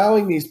are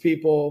allowing these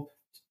people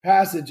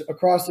passage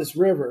across this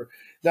river.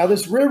 Now,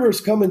 this river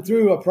is coming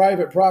through a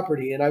private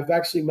property, and I've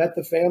actually met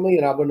the family,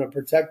 and I'm going to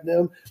protect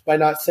them by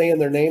not saying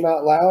their name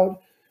out loud.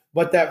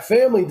 But that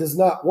family does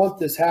not want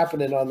this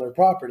happening on their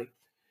property.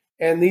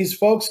 And these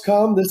folks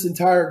come, this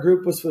entire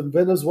group was from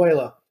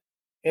Venezuela,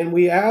 and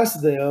we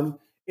asked them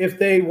if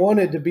they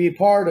wanted to be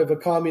part of a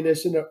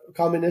communist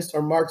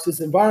or Marxist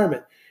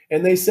environment.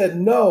 And they said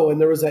no, and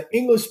there was an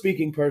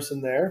English-speaking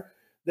person there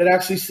that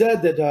actually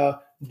said that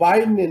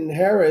Biden and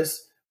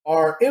Harris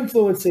are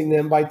influencing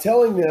them by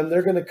telling them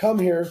they're going to come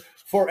here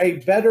for a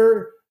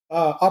better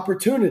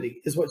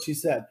opportunity, is what she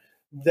said.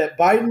 That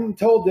Biden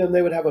told them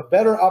they would have a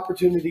better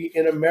opportunity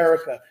in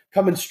America,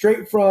 coming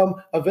straight from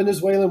a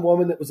Venezuelan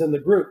woman that was in the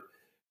group.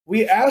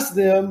 We asked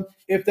them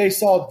if they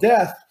saw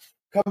death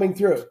coming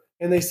through?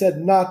 And they said,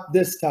 not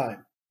this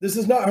time. This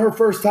is not her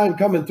first time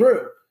coming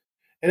through.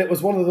 And it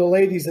was one of the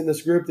ladies in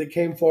this group that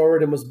came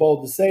forward and was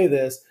bold to say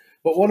this.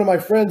 But one of my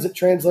friends that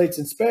translates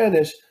in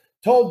Spanish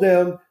told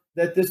them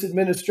that this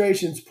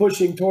administration's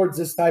pushing towards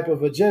this type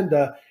of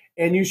agenda.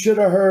 And you should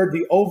have heard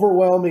the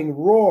overwhelming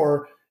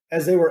roar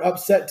as they were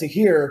upset to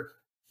hear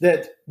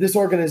that this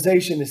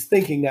organization is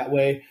thinking that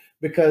way,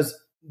 because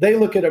they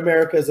look at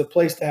America as a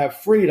place to have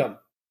freedom.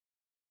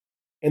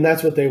 And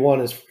that's what they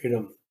want, is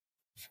freedom.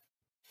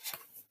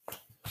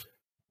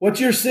 What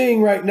you're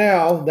seeing right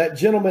now, that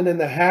gentleman in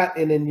the hat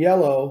and in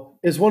yellow,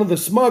 is one of the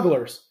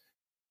smugglers.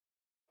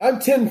 I'm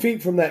 10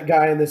 feet from that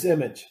guy in this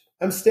image.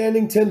 I'm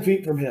standing 10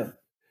 feet from him.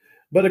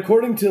 But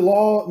according to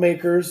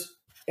lawmakers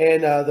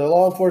and the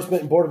law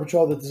enforcement and Border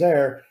Patrol that's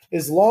there,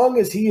 as long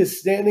as he is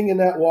standing in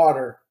that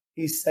water,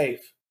 he's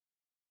safe.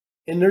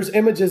 And there's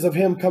images of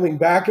him coming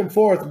back and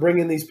forth,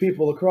 bringing these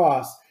people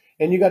across.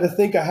 And you got to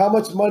think of how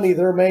much money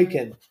they're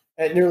making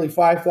at nearly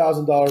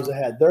 $5,000 a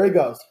head. There he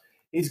goes.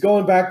 He's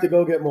going back to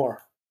go get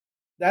more.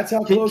 That's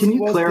how close can he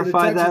you was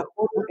clarify to the Texas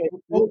that?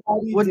 border.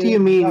 What do you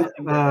mean,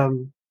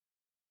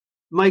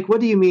 Mike? What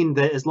do you mean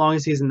that as long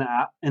as he's in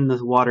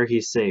the water,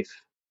 he's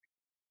safe?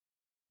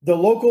 The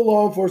local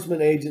law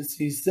enforcement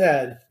agency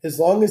said as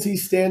long as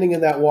he's standing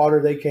in that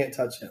water, they can't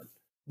touch him.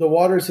 The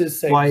water's his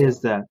safe. Why zone.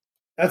 is that?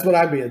 That's what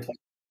I'm being told.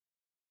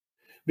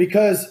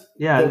 Because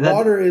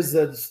water is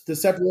the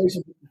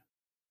separation.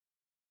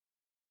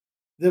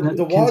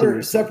 The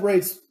water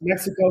separates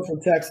Mexico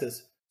from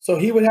Texas. So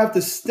he would have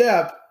to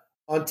step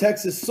on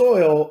Texas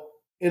soil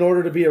in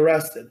order to be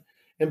arrested.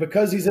 And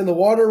because he's in the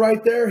water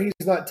right there, he's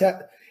not.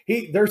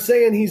 They're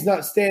saying he's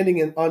not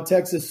standing on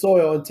Texas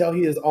soil until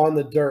he is on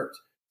the dirt.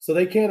 So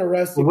they can't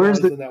arrest him while he's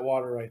in that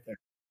water right there.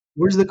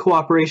 Where's the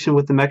cooperation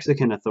with the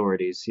Mexican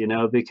authorities?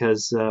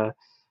 Because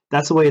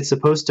that's the way it's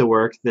supposed to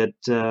work. That's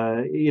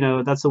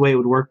the way it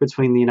would work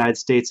between the United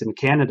States and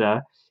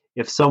Canada.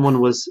 If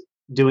someone was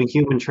doing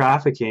human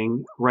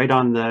trafficking right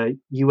on the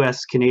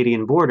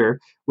U.S.-Canadian border,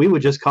 we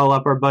would just call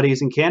up our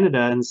buddies in Canada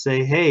and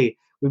say, hey,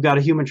 we've got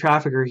a human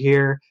trafficker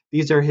here.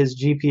 These are his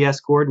GPS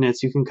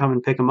coordinates. You can come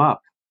and pick him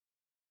up.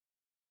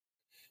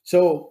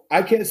 So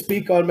I can't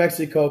speak on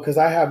Mexico because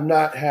I have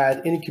not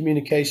had any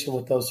communication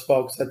with those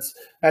folks.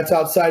 That's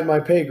outside my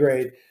pay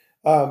grade.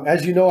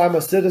 As you know, I'm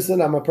a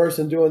citizen. I'm a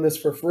person doing this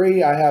for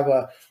free. I have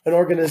an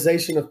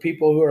organization of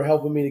people who are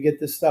helping me to get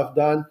this stuff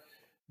done.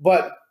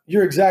 But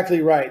you're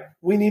exactly right.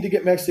 We need to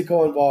get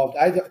Mexico involved.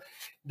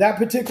 That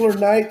particular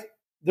night,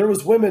 there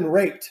was women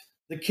raped.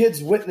 The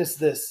kids witnessed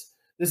this.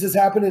 This is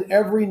happening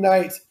every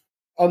night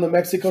on the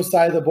Mexico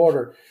side of the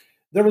border.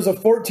 There was a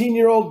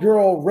 14-year-old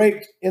girl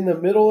raped in the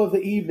middle of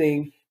the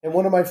evening, and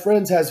one of my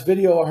friends has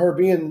video of her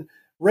being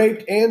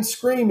raped and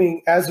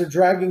screaming as they're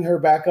dragging her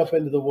back up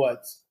into the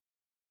woods.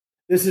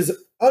 This is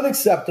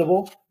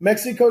unacceptable.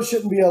 Mexico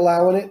shouldn't be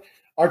allowing it.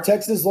 Our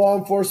Texas law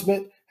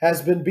enforcement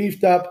has been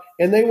beefed up,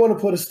 and they want to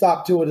put a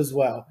stop to it as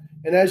well.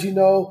 And as you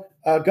know,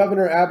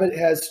 Governor Abbott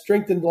has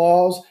strengthened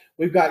laws.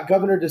 We've got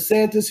Governor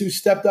DeSantis, who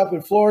stepped up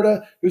in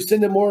Florida, who's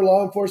sending more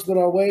law enforcement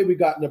our way. We've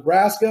got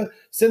Nebraska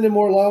sending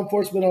more law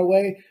enforcement our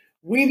way.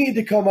 We need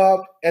to come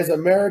up as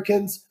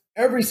Americans.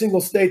 Every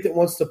single state that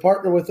wants to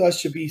partner with us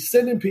should be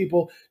sending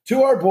people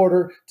to our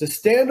border to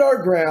stand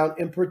our ground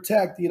and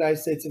protect the United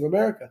States of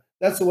America.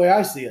 That's the way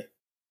I see it.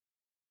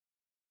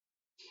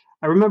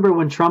 I remember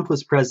when Trump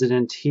was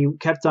president, he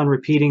kept on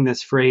repeating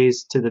this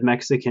phrase to the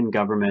Mexican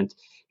government.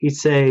 He'd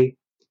say,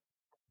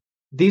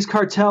 these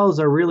cartels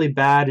are really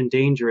bad and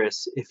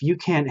dangerous. If you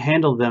can't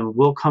handle them,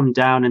 we'll come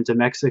down into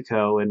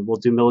Mexico and we'll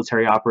do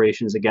military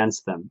operations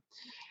against them.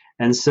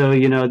 And so,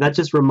 that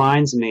just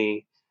reminds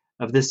me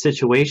of this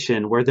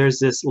situation where there's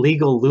this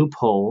legal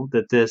loophole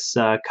that this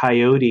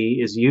coyote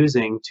is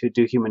using to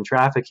do human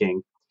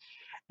trafficking.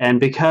 And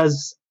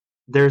because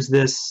there's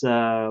this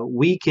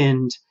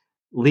weakened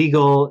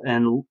legal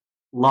and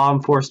law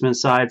enforcement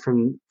side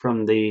from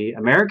the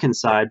American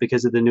side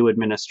because of the new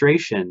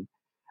administration,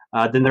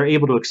 then they're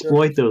able to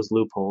exploit those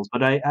loopholes.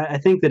 But I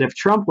think that if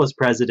Trump was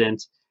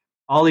president,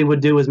 all he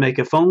would do is make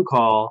a phone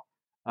call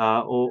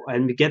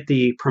and get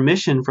the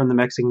permission from the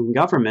Mexican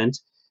government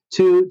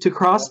to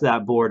cross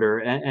that border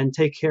and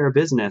take care of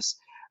business.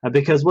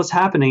 Because what's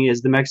happening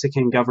is the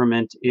Mexican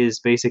government is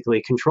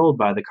basically controlled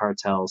by the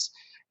cartels.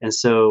 And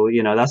so,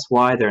 that's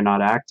why they're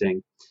not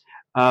acting.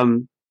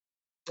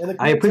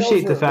 I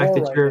appreciate the fact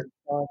that you're,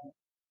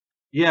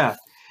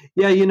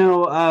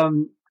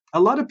 a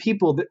lot of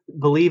people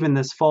believe in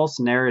this false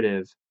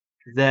narrative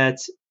that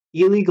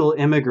illegal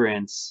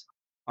immigrants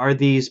are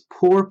these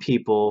poor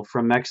people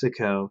from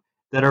Mexico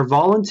that are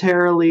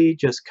voluntarily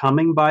just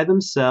coming by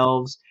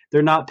themselves.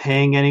 They're not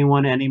paying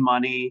anyone any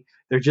money.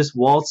 They're just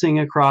waltzing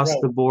across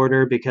the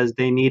border because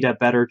they need a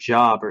better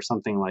job or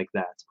something like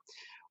that.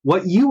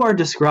 What you are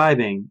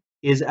describing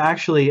is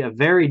actually a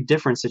very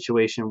different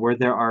situation where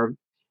there are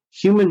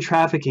human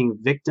trafficking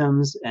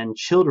victims and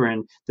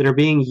children that are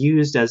being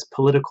used as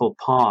political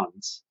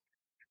pawns,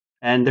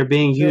 and they're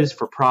being used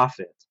for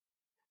profit.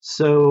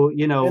 So,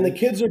 and the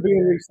kids are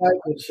being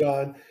recycled,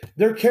 Sean.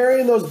 They're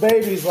carrying those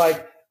babies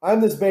like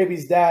I'm this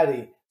baby's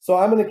daddy. So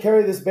I'm going to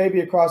carry this baby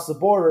across the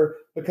border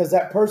because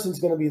that person's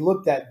going to be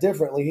looked at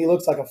differently. He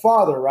looks like a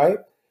father, right?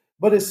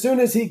 But as soon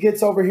as he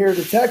gets over here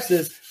to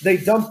Texas, they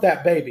dump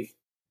that baby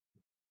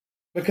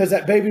because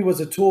that baby was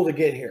a tool to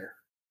get here.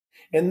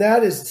 And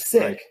that is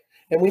sick. Right.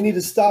 And we need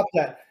to stop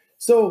that.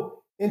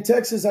 So in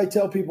Texas, I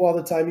tell people all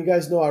the time, you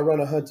guys know I run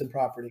a hunting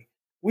property.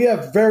 We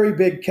have very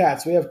big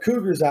cats. We have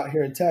cougars out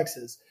here in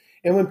Texas.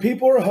 And when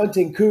people are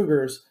hunting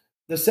cougars,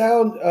 the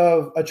sound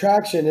of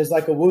attraction is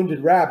like a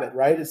wounded rabbit,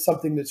 right? It's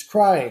something that's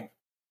crying.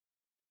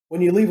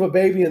 When you leave a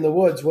baby in the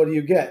woods, what do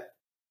you get?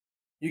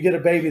 You get a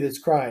baby that's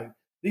crying.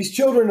 These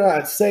children are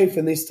not safe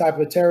in these type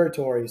of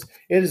territories.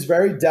 It is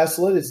very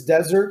desolate. It's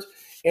desert.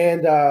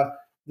 And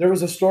there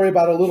was a story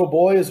about a little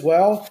boy as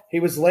well.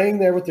 He was laying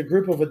there with a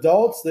group of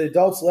adults. The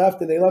adults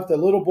left, and they left a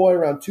little boy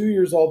around 2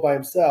 years old by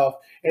himself,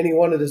 and he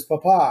wanted his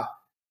papa.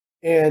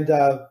 And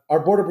our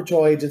Border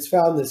Patrol agents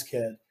found this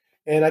kid.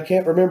 And I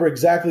can't remember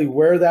exactly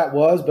where that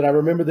was, but I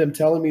remember them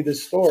telling me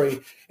this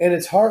story, and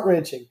it's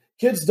heart-wrenching.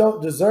 Kids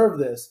don't deserve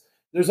this.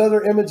 There's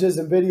other images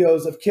and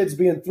videos of kids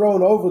being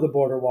thrown over the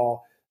border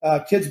wall,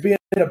 kids being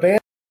abandoned,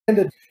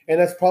 and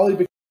that's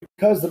probably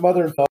because the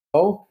mother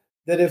know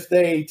that if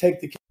they take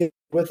the kid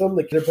with them,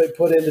 the kid will be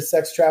put into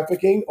sex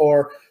trafficking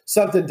or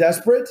something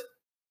desperate.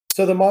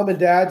 So the mom and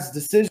dad's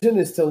decision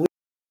is to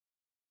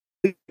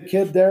leave the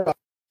kid there,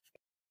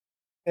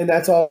 and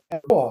that's all.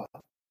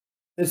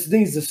 This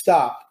needs to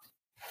stop.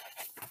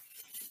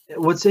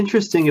 What's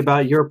interesting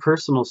about your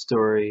personal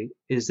story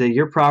is that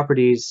your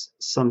property's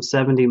some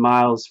 70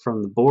 miles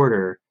from the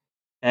border.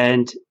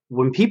 And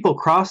when people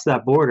cross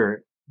that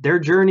border, their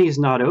journey is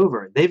not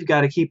over. They've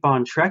got to keep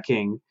on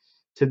trekking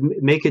to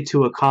make it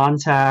to a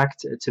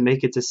contact, to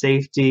make it to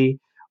safety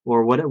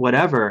or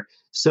whatever.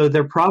 So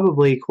they're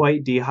probably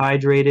quite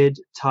dehydrated,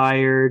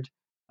 tired,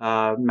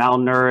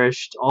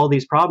 malnourished, all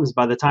these problems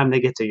by the time they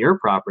get to your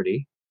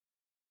property.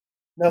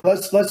 Now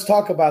let's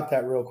talk about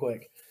that real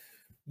quick.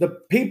 The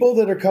people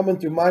that are coming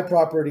through my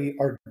property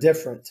are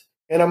different.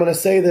 And I'm going to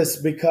say this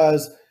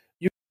because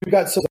you've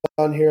got so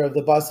on here of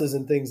the buses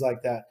and things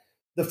like that.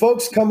 The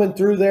folks coming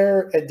through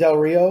there at Del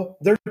Rio,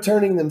 they're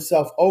turning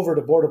themselves over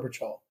to Border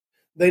Patrol.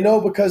 They know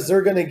because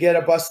they're going to get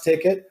a bus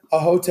ticket, a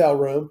hotel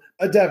room,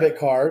 a debit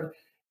card,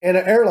 and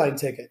an airline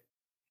ticket,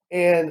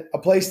 and a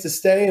place to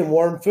stay and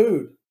warm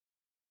food.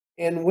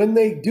 And when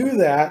they do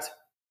that,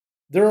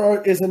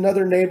 is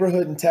another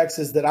neighborhood in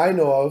Texas that I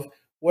know of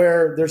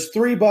where there's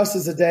 3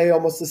 buses a day,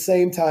 almost the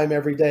same time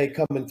every day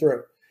coming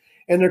through.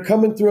 And they're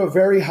coming through a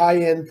very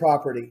high-end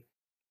property.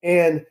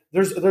 And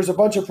there's a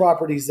bunch of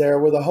properties there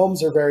where the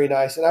homes are very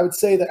nice. And I would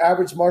say the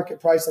average market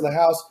price on the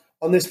house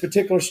on this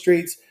particular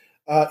street's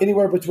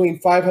anywhere between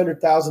 $500,000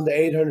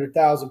 to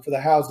 $800,000 for the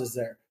houses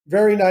there.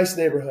 Very nice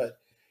neighborhood.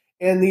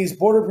 And these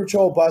Border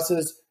Patrol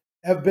buses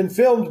have been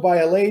filmed by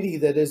a lady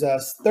that is a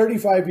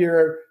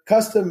 35-year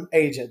custom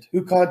agent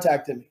who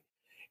contacted me.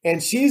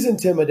 And she's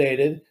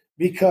intimidated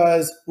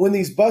because when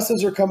these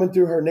buses are coming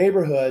through her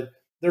neighborhood,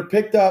 they're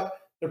picked up,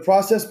 they're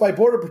processed by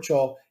Border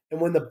Patrol,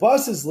 and when the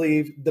buses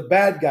leave, the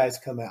bad guys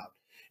come out.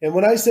 And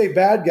when I say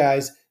bad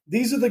guys,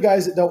 these are the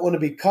guys that don't want to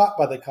be caught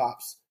by the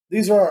cops.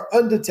 These are our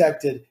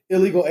undetected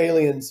illegal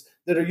aliens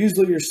that are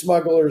usually your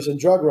smugglers and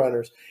drug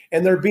runners,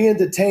 and they're being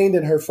detained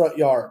in her front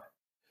yard.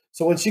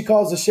 So when she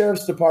calls the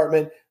sheriff's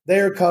department, they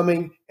are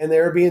coming and they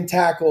are being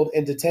tackled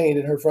and detained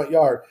in her front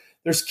yard.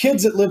 There's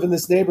kids that live in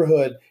this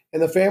neighborhood,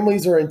 and the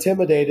families are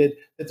intimidated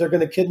that they're going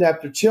to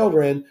kidnap their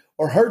children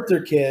or hurt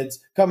their kids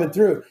coming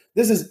through.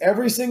 This is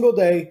every single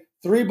day,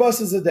 3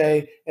 buses a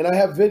day, and I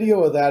have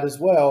video of that as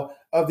well,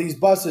 of these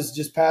buses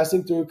just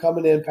passing through,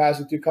 coming in,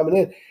 passing through, coming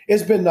in.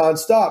 It's been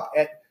nonstop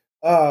at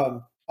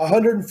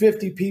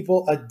 150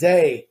 people a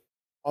day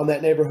on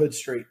that neighborhood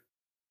street.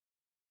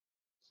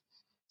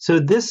 So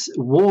this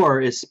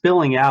war is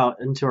spilling out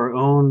into our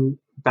own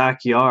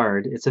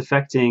backyard. It's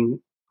affecting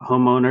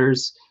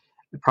homeowners,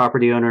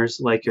 property owners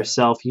like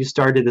yourself. You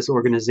started this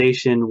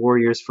organization,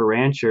 Warriors for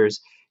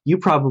Ranchers. You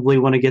probably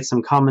want to get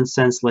some common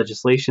sense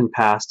legislation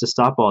passed to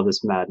stop all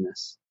this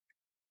madness.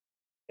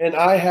 And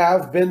I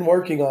have been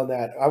working on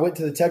that. I went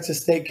to the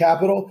Texas State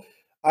Capitol.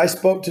 I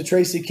spoke to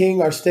Tracy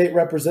King, our state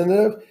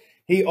representative.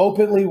 He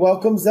openly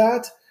welcomes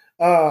that.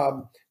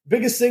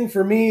 Biggest thing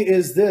for me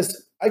is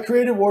this. I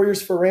created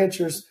Warriors for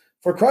Ranchers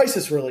for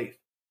crisis relief.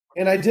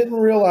 And I didn't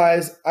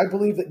realize, I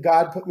believe that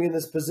God put me in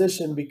this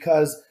position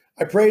because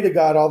I pray to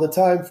God all the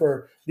time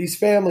for these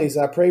families.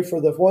 I pray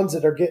for the ones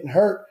that are getting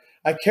hurt.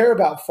 I care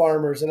about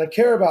farmers and I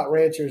care about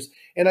ranchers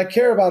and I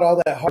care about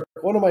all that hard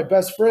work. One of my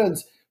best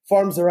friends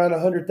farms around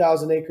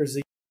 100,000 acres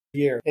a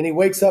year, and he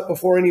wakes up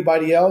before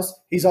anybody else.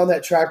 He's on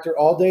that tractor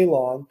all day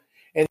long,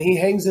 and he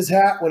hangs his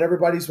hat when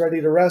everybody's ready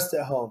to rest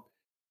at home.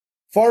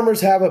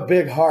 Farmers have a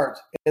big heart,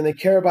 and they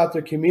care about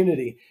their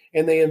community,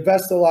 and they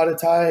invest a lot of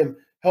time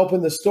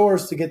helping the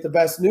stores to get the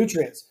best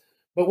nutrients.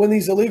 But when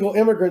these illegal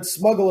immigrants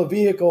smuggle a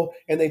vehicle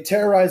and they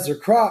terrorize their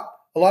crop,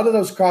 a lot of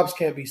those crops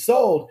can't be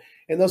sold,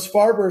 and those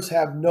farmers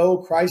have no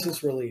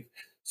crisis relief.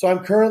 So I'm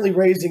currently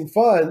raising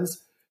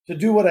funds to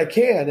do what I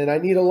can, and I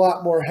need a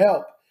lot more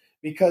help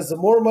because the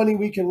more money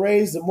we can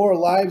raise, the more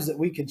lives that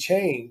we can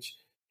change.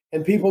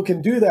 And people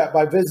can do that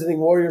by visiting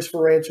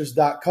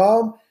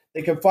warriorsforranchers.com.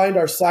 They can find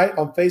our site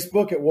on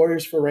Facebook at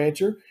Warriors for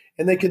Rancher,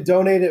 and they can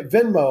donate at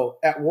Venmo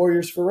at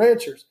Warriors for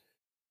Ranchers.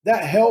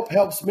 That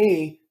helps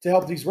me to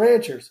help these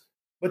ranchers.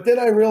 But then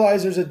I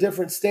realize there's a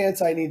different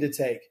stance I need to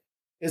take,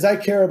 is I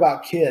care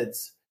about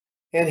kids.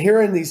 And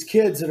hearing these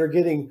kids that are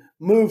getting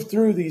moved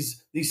through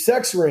these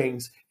sex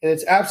rings, and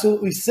it's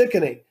absolutely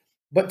sickening.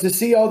 But to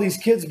see all these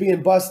kids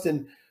being busted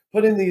and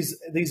put in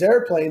these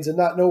airplanes and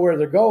not know where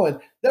they're going,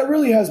 that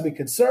really has me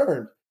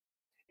concerned.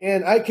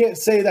 And I can't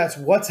say that's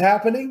what's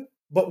happening,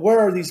 but where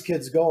are these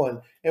kids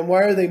going? And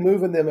why are they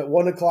moving them at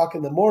 1 o'clock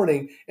in the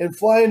morning and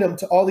flying them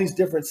to all these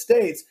different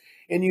states?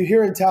 And you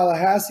hear in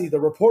Tallahassee, the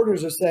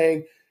reporters are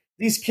saying,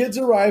 these kids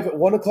arrive at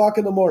 1 o'clock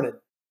in the morning.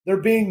 They're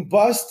being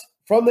bused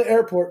from the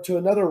airport to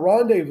another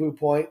rendezvous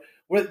point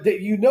that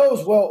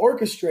is well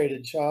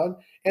orchestrated, Sean,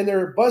 and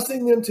they're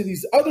busing them to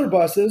these other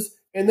buses,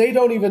 and they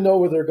don't even know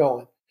where they're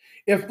going.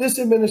 If this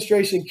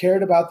administration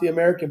cared about the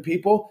American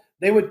people,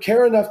 they would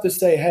care enough to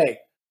say, hey,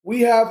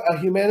 we have a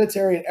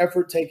humanitarian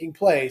effort taking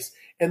place,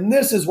 and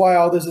this is why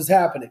all this is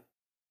happening.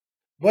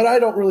 But I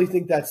don't really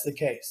think that's the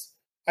case.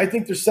 I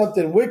think there's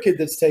something wicked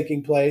that's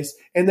taking place,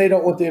 and they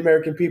don't want the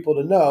American people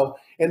to know,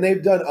 and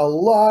they've done a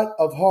lot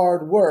of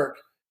hard work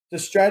to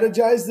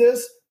strategize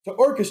this, to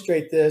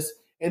orchestrate this,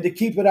 and to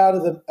keep it out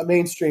of the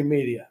mainstream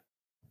media.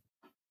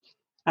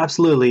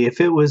 Absolutely.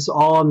 If it was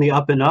all on the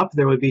up and up,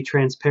 there would be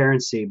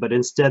transparency, but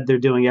instead they're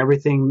doing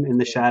everything in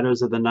the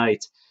shadows of the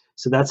night.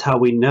 So that's how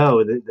we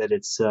know that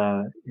it's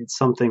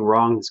something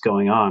wrong that's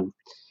going on.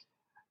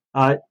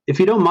 If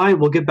you don't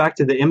mind, we'll get back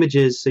to the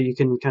images so you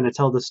can kind of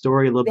tell the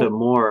story a little bit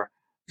more.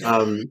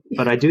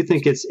 But I do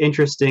think it's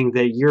interesting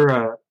that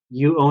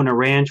you own a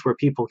ranch where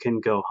people can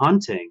go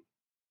hunting,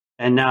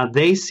 and now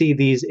they see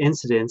these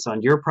incidents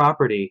on your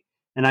property,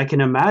 and I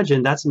can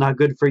imagine that's not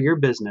good for your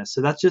business.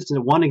 So that's just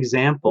one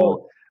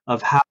example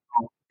of how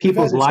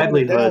people's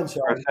livelihoods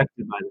are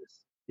affected by this.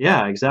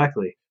 Yeah,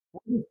 exactly.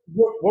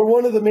 We're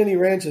one of the many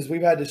ranches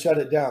we've had to shut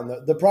it down.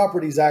 The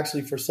property is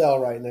actually for sale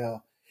right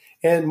now.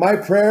 And my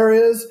prayer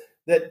is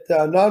that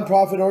a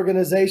nonprofit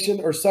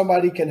organization or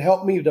somebody can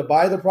help me to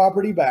buy the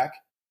property back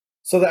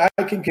so that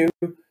I can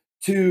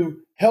to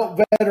help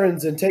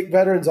veterans and take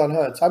veterans on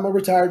hunts. I'm a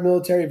retired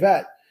military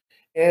vet,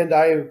 and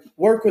I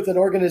work with an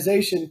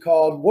organization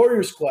called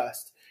Warriors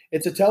Quest.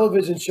 It's a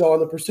television show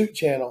on the Pursuit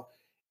Channel,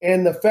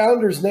 and the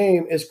founder's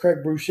name is Craig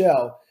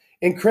Bruchel.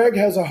 And Craig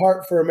has a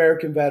heart for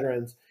American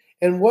veterans.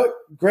 And what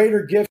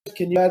greater gift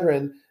can you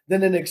veteran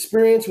than an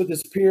experience with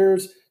his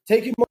peers,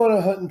 take him on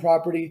a hunting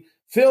property,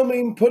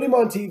 filming, put him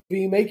on TV,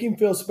 make him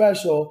feel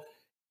special,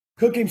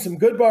 cook him some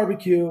good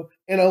barbecue,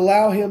 and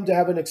allow him to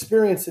have an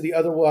experience that he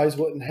otherwise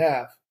wouldn't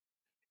have.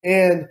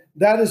 And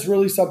that is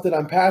really something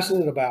I'm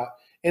passionate about.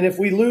 And if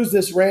we lose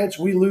this ranch,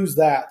 we lose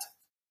that.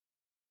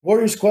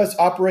 Warriors Quest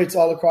operates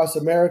all across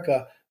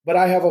America, but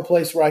I have a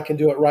place where I can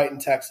do it right in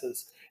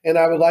Texas. And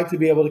I would like to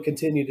be able to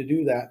continue to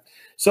do that.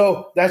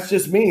 So that's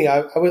just me.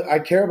 I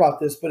care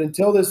about this, but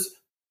until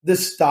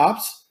this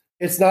stops,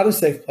 it's not a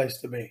safe place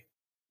to be.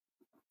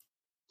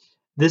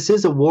 This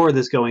is a war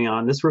that's going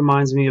on. This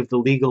reminds me of the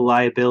legal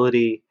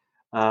liability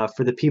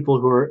for the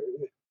people who are,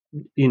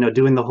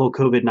 doing the whole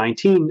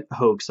COVID-19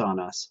 hoax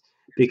on us,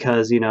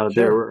 because, Sure.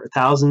 There were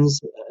thousands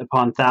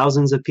upon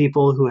thousands of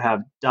people who have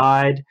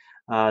died.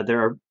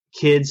 There are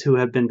kids who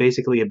have been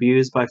basically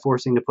abused by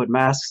forcing to put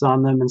masks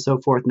on them and so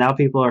forth. Now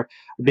people are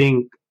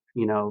being,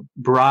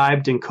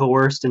 bribed and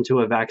coerced into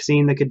a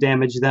vaccine that could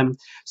damage them.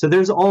 So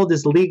there's all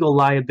this legal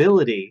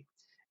liability.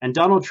 And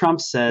Donald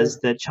Trump says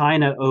that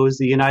China owes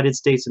the United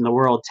States and the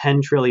world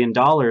 $10 trillion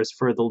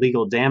for the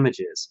legal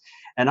damages.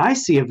 And I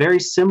see a very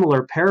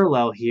similar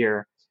parallel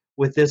here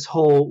with this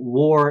whole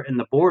war in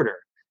the border,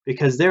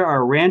 because there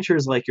are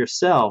ranchers like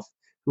yourself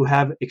who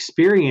have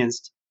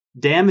experienced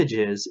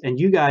damages, and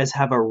you guys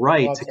have a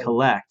right to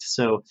collect.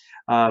 So,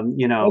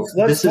 let's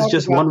this is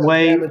just one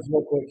way.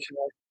 Real quick,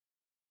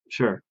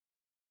 Sure.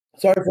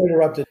 Sorry for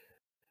interrupting.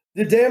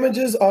 The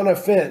damages on a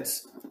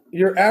fence,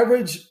 your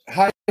average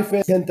high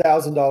fence,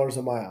 $10,000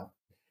 a mile.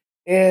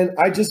 And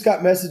I just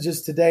got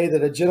messages today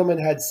that a gentleman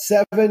had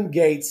 7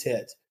 gates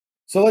hit.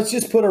 So let's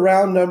just put a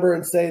round number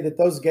and say that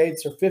those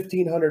gates are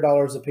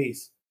 $1,500 a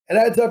piece. It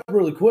adds up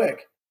really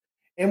quick.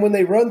 And when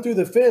they run through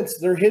the fence,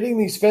 they're hitting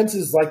these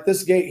fences like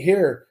this gate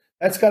here.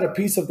 That's got a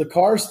piece of the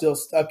car still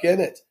stuck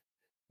in it.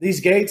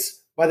 These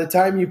gates, by the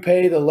time you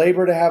pay the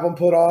labor to have them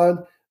put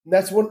on,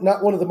 that's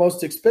not one of the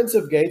most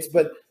expensive gates,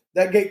 but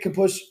that gate can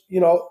push,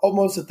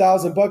 almost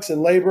 $1,000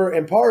 in labor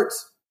and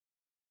parts.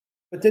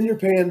 But then you're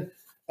paying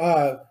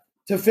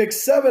to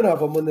fix 7 of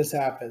them when this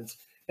happens.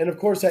 And of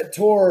course, that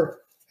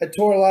tore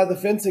a lot of the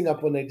fencing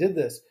up when they did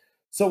this.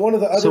 So one of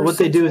the other. So what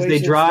they do is they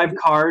drive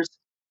cars,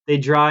 they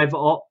drive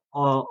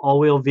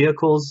all-wheel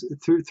vehicles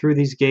through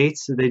these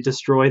gates. They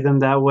destroy them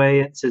that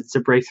way to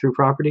break through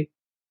property.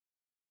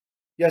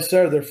 Yes,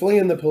 sir. They're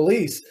fleeing the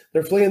police.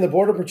 They're fleeing the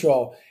Border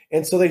Patrol.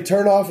 And so they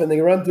turn off and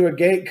they run through a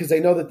gate because they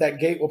know that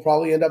gate will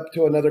probably end up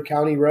to another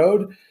county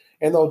road.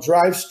 and they'll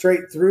drive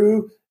straight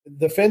through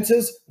the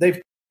fences.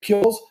 They've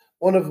killed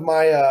one of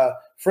my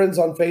friends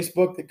on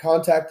Facebook that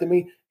contacted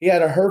me. He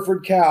had a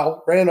Hereford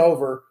cow ran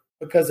over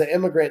because the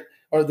immigrant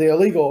or the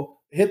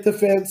illegal hit the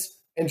fence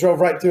and drove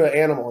right through an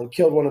animal and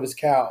killed one of his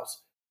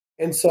cows.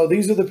 And so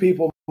these are the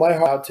people my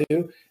heart out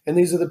to, and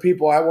these are the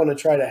people I want to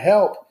try to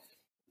help.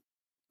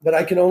 But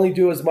I can only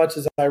do as much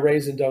as I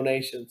raise in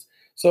donations.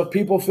 So if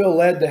people feel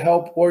led to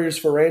help Warriors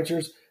for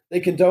Ranchers, they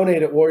can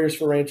donate at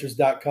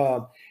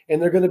warriorsforranchers.com.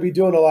 And they're going to be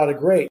doing a lot of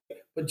great.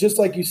 But just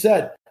like you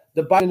said,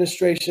 the Biden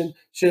administration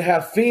should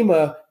have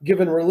FEMA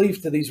giving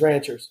relief to these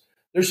ranchers.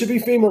 There should be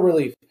FEMA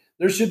relief.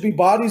 There should be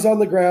bodies on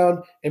the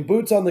ground and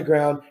boots on the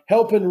ground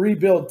helping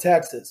rebuild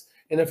Texas.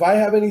 And if I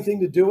have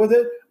anything to do with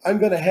it, I'm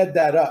going to head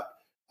that up.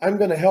 I'm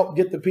going to help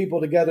get the people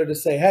together to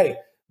say, hey,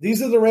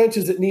 these are the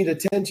ranches that need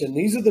attention.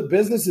 These are the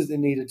businesses that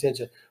need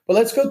attention. But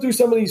let's go through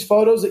some of these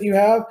photos that you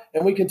have,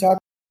 and we can talk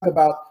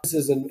about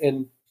businesses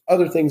and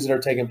other things that are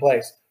taking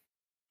place.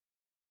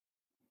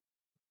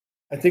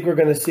 I think we're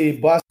going to see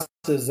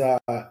buses.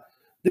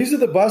 These are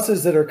the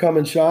buses that are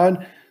coming,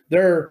 Sean.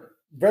 They're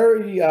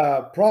very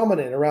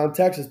prominent around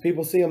Texas.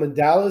 People see them in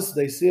Dallas.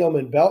 They see them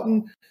in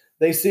Belton.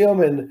 They see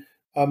them in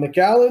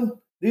McAllen.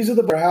 These are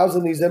they're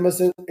housing these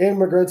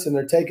immigrants, and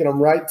they're taking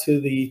them right to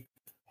the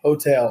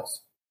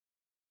hotels.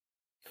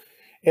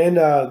 And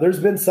there's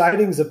been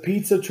sightings of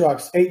pizza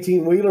trucks,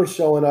 18-wheelers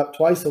showing up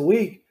twice a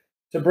week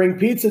to bring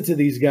pizza to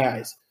these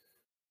guys.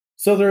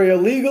 So they're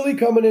illegally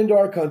coming into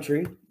our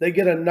country. They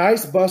get a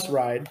nice bus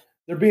ride.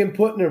 They're being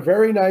put in a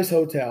very nice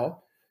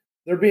hotel.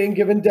 They're being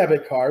given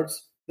debit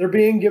cards. They're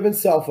being given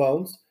cell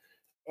phones.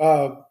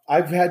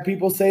 I've had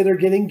people say they're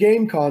getting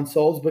game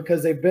consoles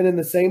because they've been in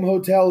the same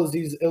hotel as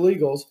these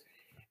illegals.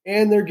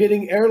 And they're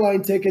getting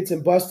airline tickets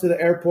and bused to the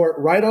airport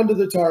right onto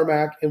the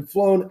tarmac and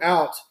flown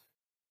out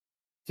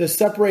to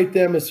separate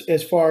them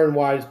as far and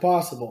wide as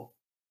possible.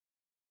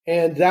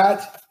 And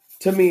that,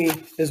 to me,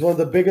 is one of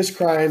the biggest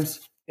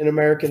crimes in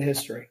American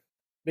history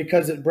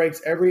because it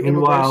breaks every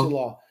immigration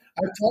law.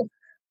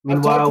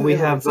 Meanwhile, we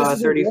have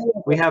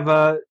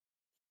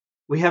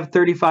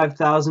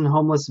 35,000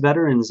 homeless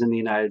veterans in the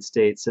United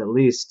States, at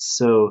least.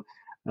 So,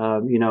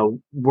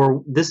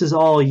 this is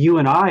all you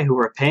and I who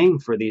are paying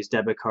for these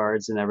debit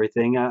cards and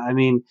everything. I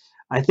mean,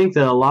 I think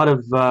that a lot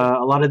of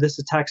this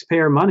is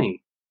taxpayer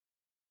money.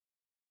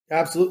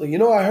 Absolutely.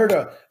 I heard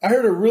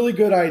a really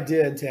good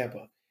idea in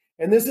Tampa,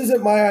 and this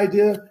isn't my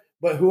idea,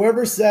 but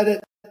whoever said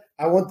it,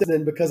 I want them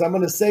in because I'm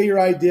going to say your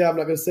idea. I'm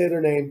not going to say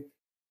their name.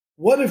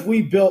 What if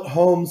we built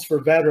homes for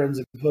veterans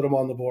and put them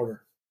on the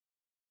border?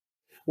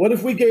 What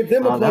if we gave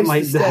them a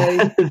place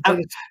to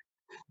stay?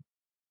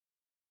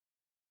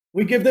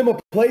 We give them a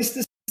place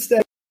to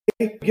stay,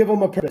 give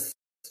them a purpose,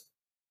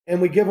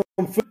 and we give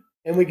them food,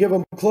 and we give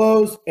them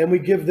clothes, and we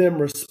give them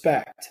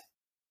respect.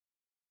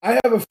 I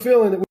have a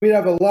feeling that we'd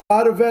have a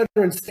lot of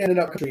veterans standing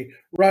up country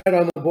right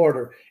on the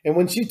border. And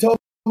when she told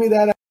me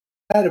that, I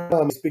had a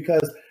promise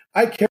because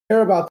I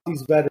care about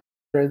these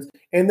veterans,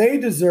 and they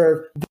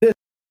deserve this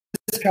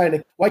kind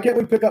of. Why can't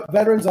we pick up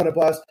veterans on a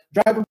bus,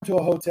 drive them to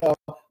a hotel,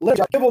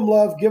 give them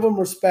love, give them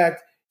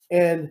respect,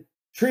 and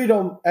treat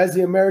them as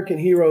the American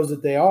heroes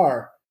that they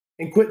are,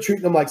 and quit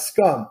treating them like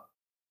scum?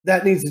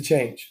 That needs to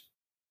change.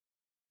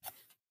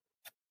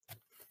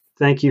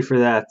 Thank you for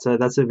that.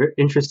 That's a very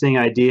interesting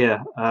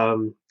idea.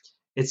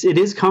 It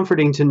is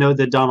comforting to know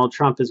that Donald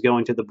Trump is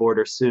going to the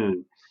border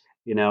soon.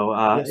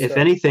 Yes, if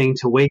anything,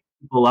 to wake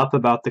people up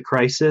about the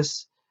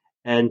crisis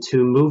and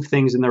to move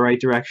things in the right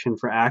direction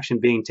for action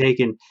being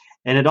taken.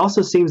 And it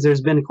also seems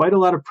there's been quite a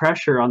lot of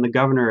pressure on the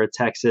governor of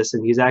Texas,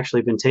 and he's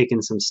actually been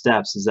taking some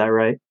steps. Is that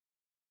right?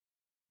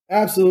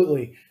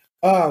 Absolutely.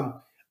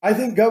 I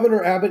think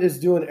Governor Abbott is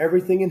doing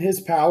everything in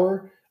his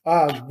power.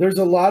 There's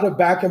a lot of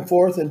back and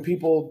forth and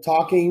people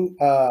talking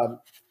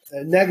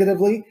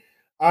negatively.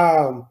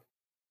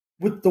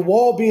 With the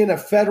wall being a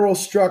federal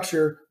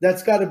structure,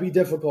 that's got to be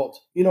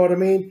difficult. You know what I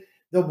mean?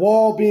 The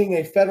wall being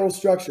a federal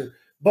structure.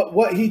 But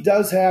what he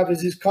does have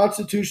is his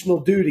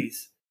constitutional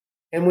duties.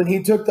 And when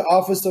he took the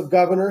office of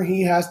governor,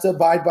 he has to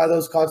abide by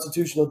those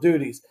constitutional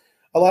duties.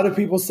 A lot of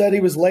people said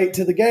he was late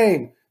to the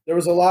game. There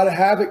was a lot of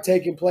havoc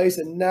taking place,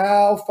 and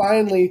now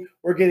finally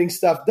we're getting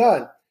stuff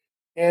done.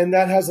 And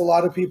that has a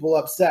lot of people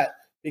upset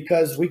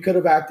because we could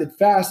have acted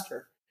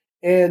faster.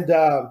 And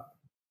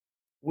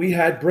we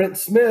had Brent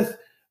Smith,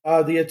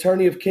 the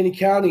attorney of Kinney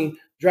County,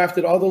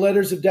 drafted all the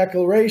letters of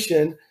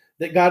declaration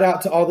that got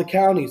out to all the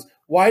counties.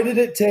 Why did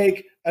it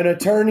take an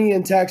attorney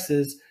in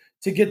Texas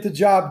to get the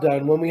job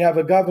done when we have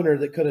a governor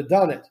that could have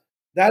done it?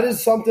 That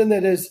is something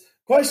that is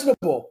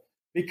questionable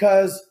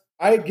because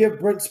I give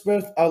Brent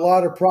Smith a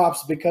lot of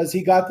props because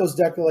he got those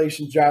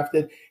declarations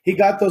drafted. He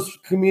got those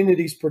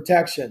communities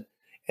protection.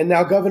 And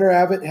now Governor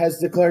Abbott has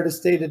declared a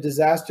state of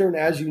disaster. And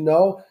as you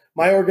know,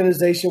 my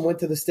organization went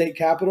to the state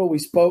capitol. We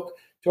spoke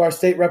to our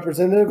state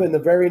representative, and the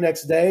very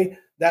next day,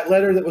 that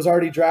letter that was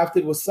already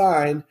drafted was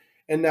signed.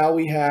 And now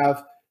we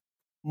have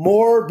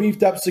more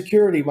beefed up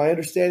security. My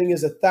understanding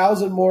is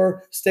 1,000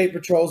 more state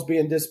patrols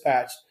being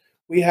dispatched.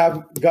 We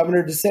have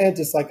Governor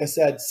DeSantis, like I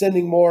said,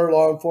 sending more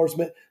law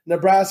enforcement.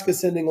 Nebraska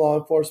sending law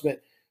enforcement.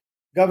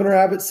 Governor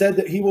Abbott said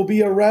that he will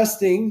be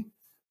arresting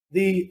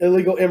the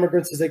illegal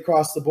immigrants as they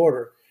cross the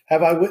border.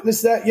 Have I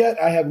witnessed that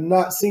yet? I have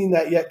not seen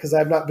that yet because I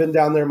have not been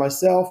down there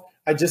myself.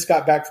 I just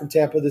got back from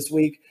Tampa this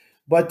week.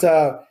 But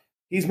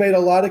he's made a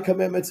lot of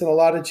commitments and a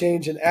lot of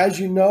change. And as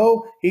you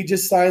know, he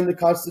just signed the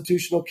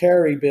constitutional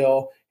carry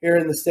bill here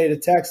in the state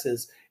of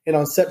Texas. And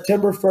on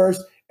September 1st,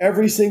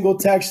 every single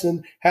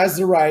Texan has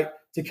the right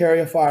to carry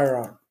a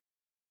firearm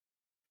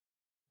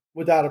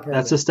without a permit.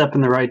 That's a step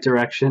in the right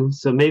direction.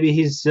 So maybe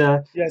he's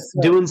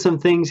doing some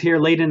things here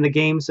late in the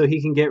game so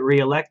he can get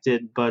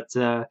reelected. But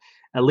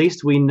at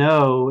least we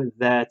know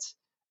that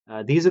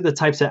these are the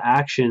types of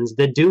actions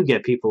that do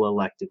get people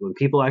elected. When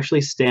people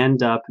actually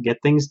stand up, get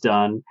things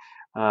done.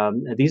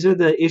 These are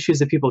the issues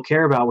that people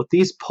care about. With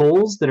these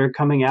polls that are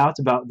coming out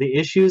about the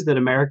issues that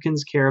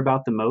Americans care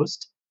about the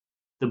most,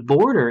 the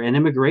border and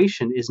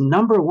immigration is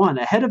number one,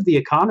 ahead of the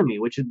economy,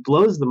 which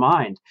blows the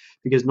mind,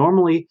 because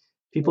normally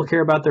people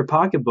care about their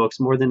pocketbooks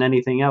more than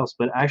anything else.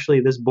 But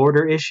actually, this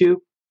border issue,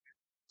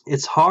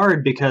 it's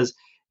hard because,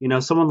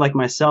 someone like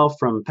myself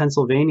from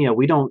Pennsylvania,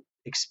 we don't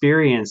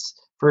experience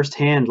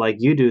firsthand like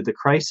you do the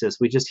crisis.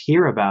 We just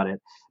hear about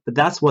it. But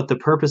that's what the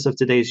purpose of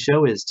today's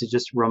show is, to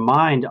just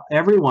remind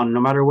everyone,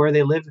 no matter where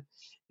they live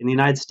in the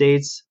United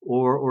States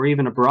or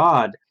even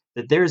abroad,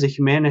 that there's a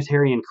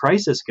humanitarian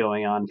crisis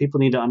going on. People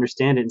need to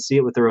understand it and see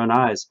it with their own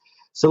eyes.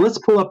 So let's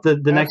pull up the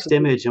next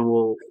image and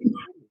we'll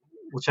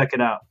check it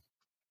out.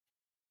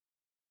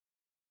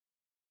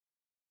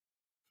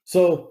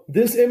 So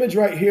this image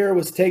right here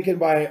was taken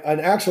by an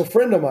actual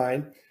friend of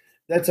mine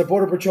that's a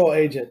Border Patrol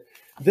agent.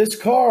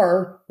 This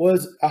car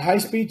was a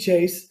high-speed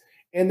chase,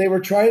 and they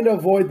were trying to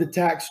avoid the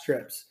tax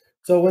strips.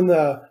 So when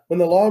the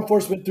law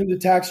enforcement threw the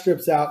tax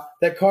strips out,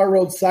 that car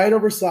rolled side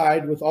over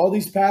side with all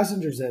these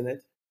passengers in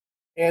it,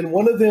 and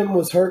one of them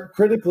was hurt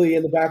critically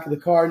in the back of the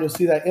car, and you'll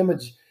see that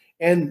image.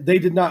 And they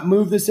did not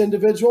move this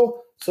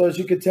individual. So as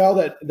you could tell,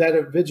 that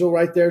individual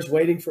right there is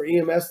waiting for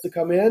EMS to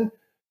come in.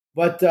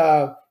 But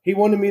he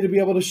wanted me to be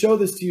able to show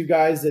this to you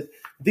guys, that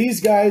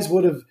these guys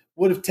would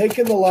have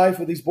taken the life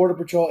of these Border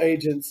Patrol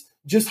agents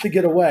just to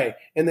get away.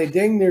 And they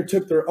dang near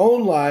took their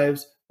own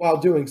lives while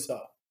doing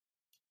so.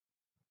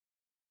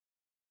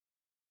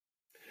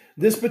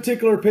 This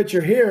particular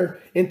picture here,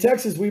 in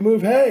Texas, we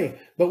move hay,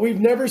 but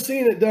we've never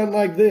seen it done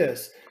like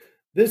this.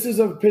 This is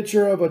a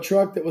picture of a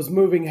truck that was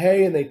moving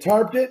hay, and they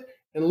tarped it,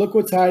 and look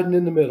what's hiding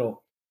in the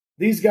middle.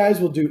 These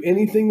guys will do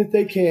anything that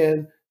they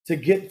can to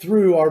get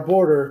through our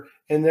border,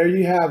 and there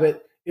you have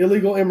it,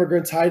 illegal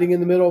immigrants hiding in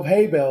the middle of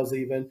hay bales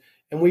even,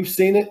 and we've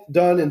seen it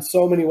done in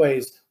so many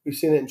ways. We've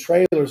seen it in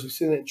trailers, we've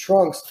seen it in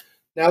trunks,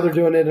 now they're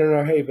doing it in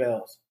our hay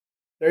bales.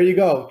 There you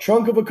go,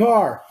 trunk of a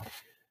car.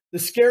 The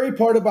scary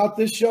part about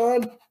this,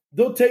 Sean,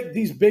 they'll take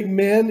these big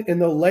men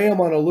and they'll lay them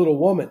on a little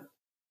woman.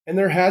 And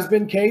there has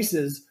been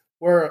cases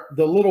where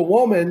the little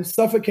woman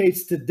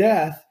suffocates to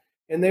death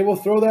and they will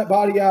throw that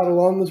body out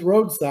along this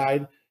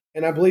roadside.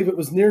 And I believe it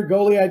was near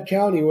Goliad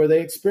County where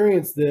they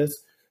experienced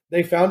this.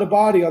 They found a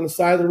body on the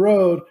side of the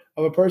road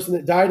of a person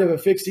that died of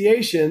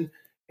asphyxiation.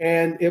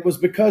 And it was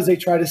because they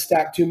tried to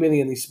stack too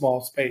many in these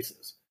small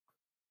spaces.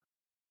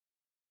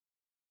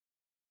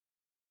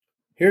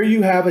 Here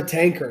you have a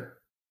tanker.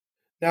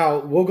 Now,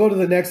 we'll go to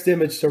the next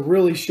image to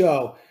really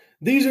show.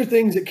 These are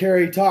things that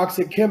carry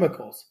toxic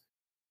chemicals.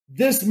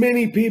 This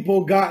many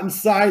people got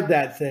inside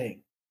that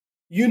thing.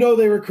 You know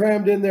they were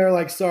crammed in there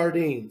like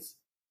sardines.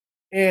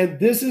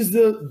 And this is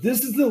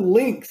the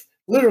length,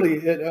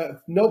 literally,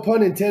 no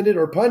pun intended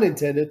or pun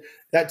intended,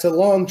 that's a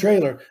long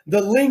trailer.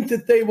 The length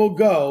that they will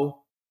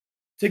go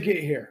to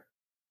get here.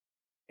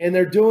 And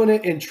they're doing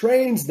it in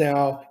trains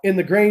now in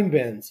the grain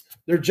bins.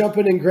 They're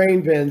jumping in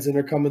grain bins and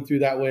they're coming through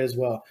that way as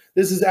well.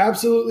 This is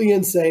absolutely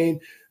insane.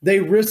 They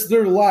risk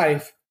their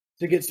life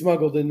to get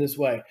smuggled in this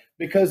way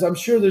because I'm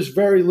sure there's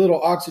very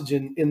little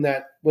oxygen in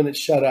that when it's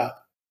shut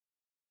up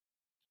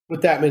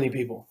with that many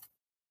people.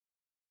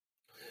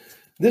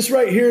 This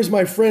right here is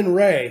my friend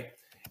Ray,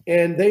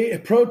 and they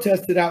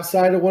protested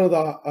outside of one of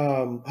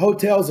the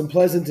hotels in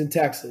Pleasanton,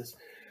 Texas.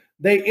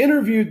 They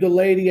interviewed the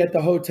lady at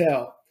the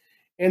hotel.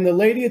 And the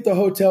lady at the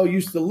hotel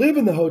used to live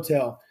in the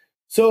hotel.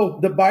 So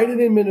the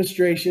Biden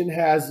administration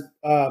has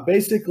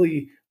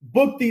basically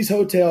booked these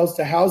hotels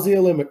to house the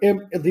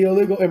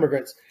illegal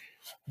immigrants.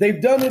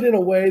 They've done it in a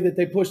way that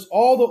they pushed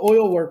all the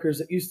oil workers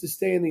that used to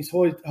stay in these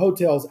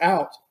hotels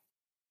out.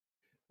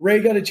 Ray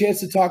got a chance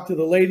to talk to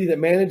the lady that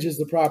manages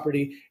the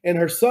property, and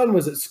her son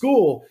was at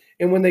school.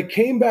 And when they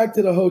came back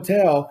to the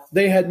hotel,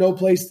 they had no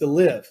place to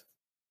live.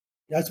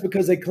 That's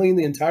because they cleaned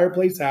the entire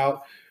place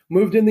out,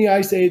 moved in the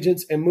ICE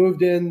agents, and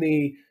moved in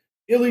the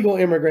illegal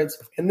immigrants.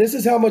 And this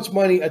is how much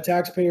money a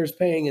taxpayer is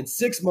paying in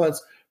 6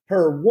 months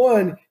per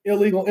one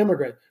illegal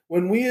immigrant.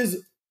 When we as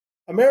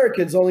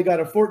Americans only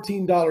got a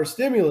 $14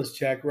 stimulus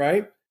check,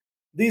 right?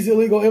 These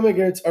illegal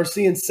immigrants are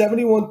seeing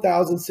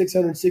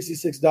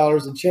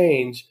 $71,666 and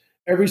change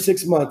every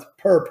 6 months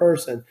per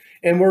person.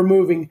 And we're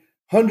moving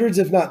hundreds,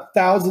 if not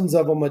thousands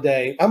of them a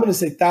day. I'm going to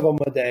say thousands of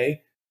them a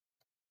day.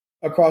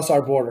 across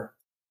our border.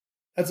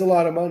 That's a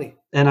lot of money.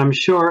 And I'm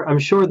sure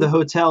the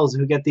hotels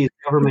who get these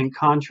government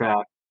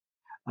contracts,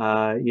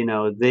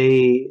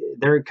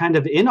 they're kind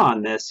of in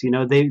on this.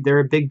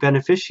 They're big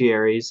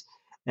beneficiaries,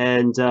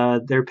 and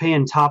they're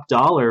paying top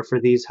dollar for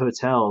these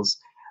hotels.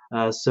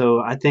 So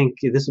I think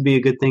this would be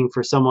a good thing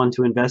for someone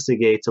to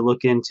investigate, to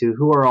look into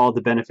who are all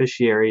the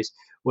beneficiaries,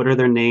 what are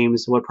their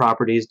names, what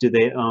properties do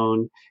they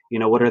own,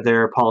 what are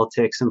their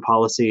politics and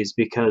policies,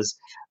 because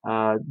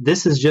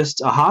this is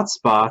just a hot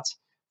spot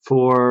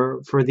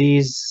for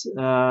these.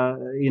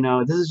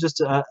 This is just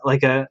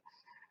the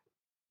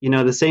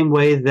same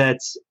way that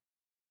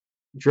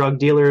drug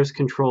dealers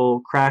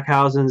control crack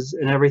houses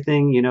and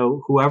everything.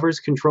 Whoever's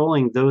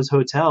controlling those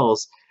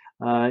hotels,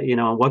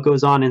 what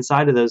goes on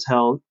inside of those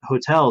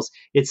hotels,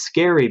 it's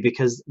scary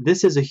because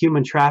this is a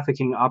human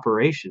trafficking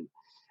operation,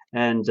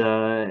 and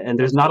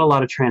there's not a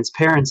lot of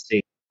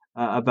transparency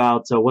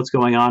about what's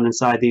going on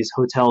inside these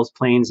hotels,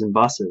 planes, and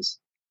buses.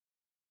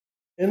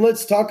 And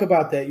let's talk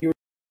about that. You were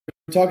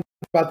talking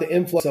about the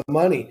influx of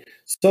money.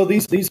 So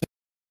these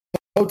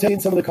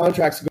hotels, some of the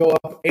contracts go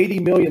up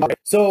 $80 million.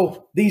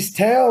 So these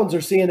towns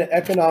are seeing an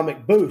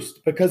economic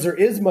boost because there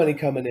is money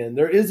coming in.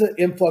 There is an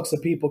influx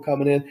of people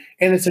coming in,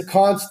 and it's a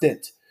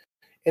constant.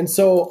 And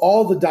so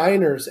all the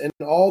diners and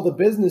all the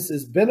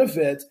businesses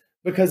benefit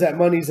because that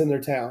money's in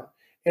their town.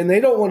 And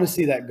they don't want to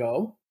see that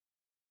go.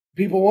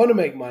 People want to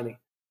make money,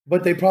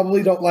 but they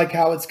probably don't like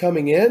how it's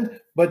coming in,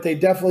 but they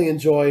definitely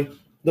enjoy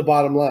the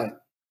bottom line.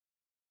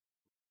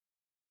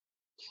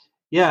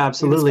 Yeah,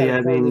 absolutely. I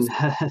mean,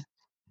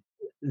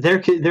 there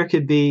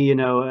could be,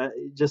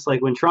 just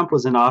like when Trump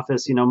was in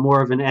office,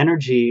 more of an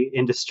energy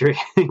industry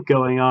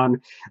going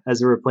on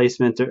as a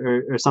replacement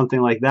or something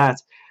like that.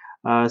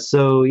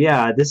 So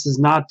yeah, this is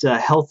not a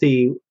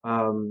healthy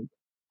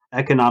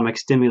economic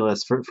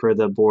stimulus for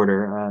the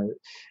border.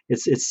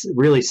 It's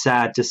really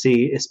sad to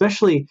see,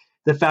 especially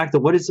the fact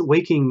that what it's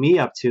waking me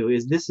up to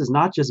is this is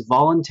not just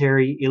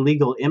voluntary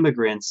illegal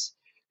immigrants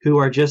who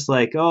are just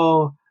like,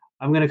 oh,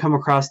 I'm going to come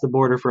across the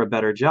border for a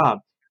better job.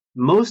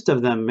 Most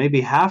of them,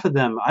 maybe half of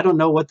them, I don't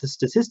know what the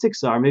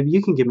statistics are. Maybe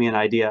you can give me an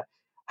idea.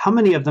 How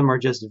many of them are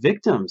just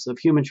victims of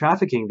human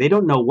trafficking? They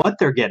don't know what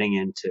they're getting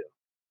into.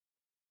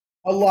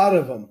 A lot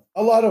of them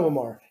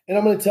are. And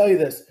I'm going to tell you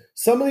this.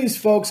 Some of these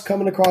folks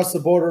coming across the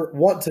border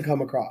want to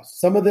come across.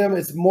 Some of them,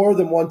 it's more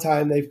than one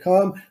time they've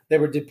come. They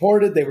were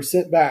deported. They were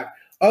sent back.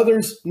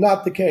 Others,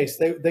 not the case.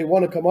 They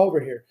want to come over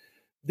here.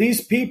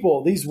 These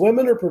people, these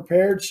women are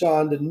prepared,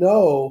 Sean, to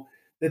know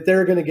that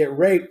they're going to get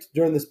raped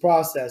during this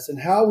process. And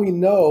how we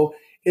know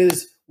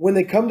is when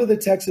they come to the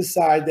Texas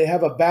side, they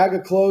have a bag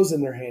of clothes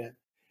in their hand.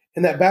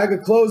 And that bag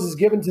of clothes is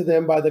given to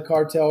them by the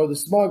cartel or the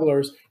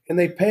smugglers, and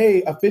they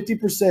pay a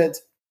 50%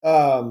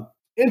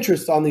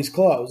 interest on these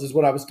clothes, is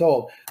what I was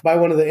told by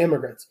one of the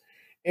immigrants.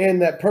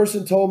 And that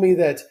person told me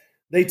that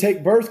they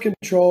take birth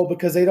control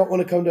because they don't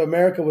want to come to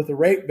America with a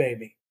rape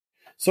baby.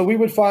 So we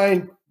would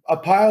find a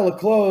pile of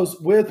clothes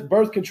with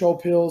birth control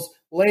pills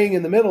laying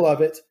in the middle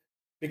of it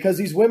because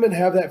these women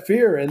have that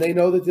fear and they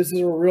know that this is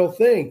a real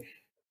thing.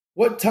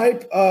 What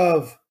type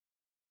of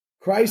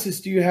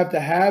crisis do you have to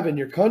have in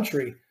your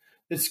country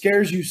that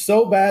scares you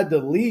so bad to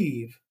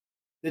leave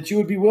that you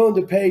would be willing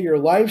to pay your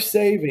life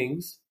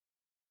savings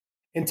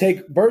and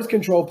take birth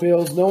control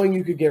pills knowing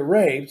you could get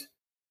raped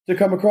to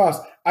come across?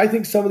 I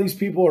think some of these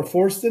people are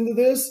forced into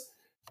this.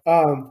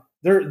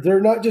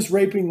 They're not just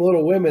raping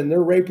little women,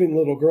 they're raping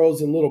little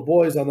girls and little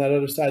boys on that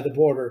other side of the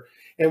border.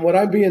 And what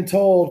I'm being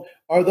told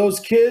are those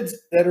kids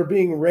that are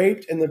being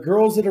raped and the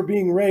girls that are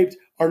being raped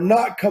are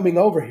not coming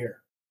over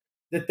here,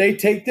 that they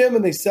take them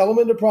and they sell them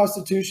into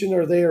prostitution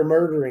or they are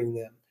murdering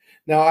them.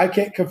 Now, I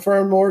can't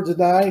confirm or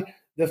deny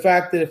the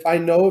fact that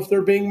if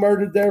they're being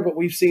murdered there, but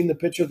we've seen the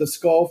picture of the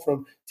skull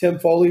from Tim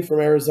Foley from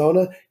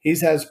Arizona. He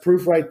has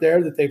proof right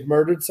there that they've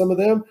murdered some of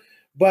them.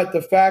 But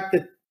the fact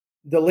that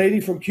the lady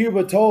from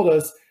Cuba told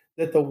us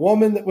that the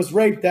woman that was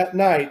raped that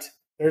night,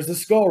 there's the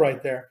skull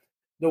right there,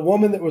 the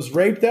woman that was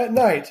raped that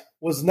night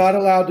was not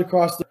allowed to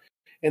cross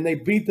and they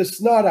beat the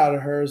snot out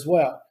of her as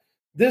well.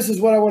 This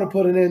is what I want to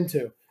put an end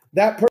to.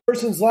 That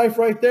person's life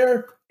right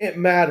there, it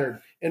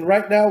mattered. And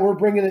right now we're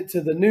bringing it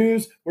to the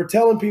news. We're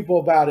telling people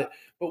about it.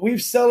 But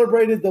we've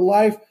celebrated the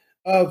life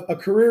of a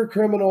career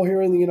criminal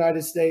here in the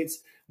United States.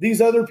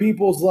 These other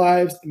people's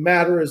lives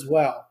matter as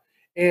well.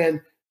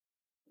 And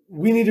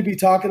we need to be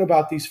talking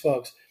about these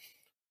folks.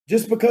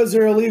 Just because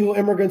they're illegal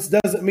immigrants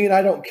doesn't mean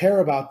I don't care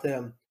about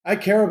them. I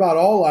care about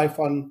all life.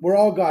 We're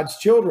all God's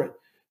children.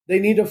 They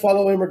need to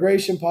follow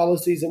immigration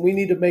policies, and we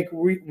need to make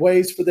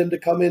ways for them to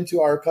come into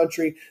our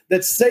country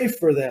that's safe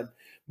for them.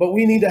 But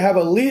we need to have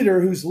a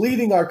leader who's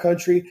leading our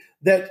country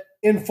that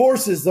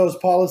enforces those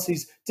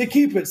policies to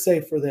keep it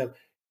safe for them.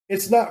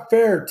 It's not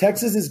fair.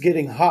 Texas is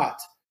getting hot.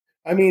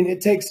 I mean,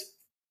 it takes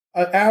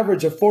an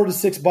average of 4 to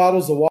 6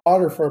 bottles of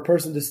water for a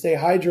person to stay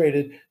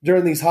hydrated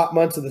during these hot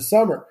months of the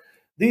summer.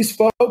 These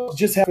folks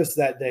just have breakfast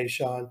that day,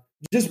 Sean.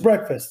 Just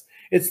breakfast.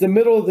 It's the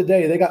middle of the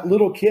day. They got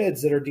little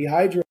kids that are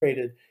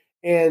dehydrated,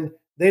 and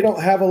they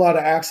don't have a lot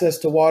of access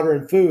to water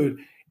and food.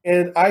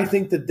 And I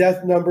think the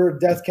death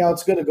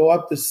count's going to go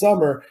up this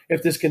summer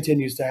if this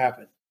continues to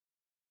happen.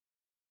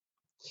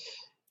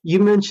 You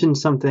mentioned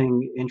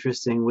something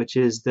interesting, which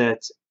is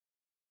that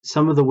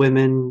some of the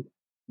women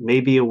may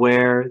be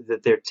aware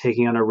that they're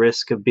taking on a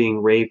risk of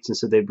being raped, and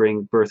so they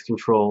bring birth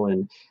control.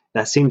 And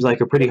that seems like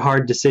a pretty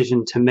hard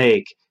decision to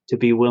make, to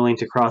be willing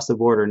to cross the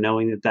border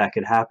knowing that that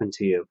could happen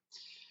to you.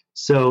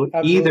 So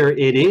either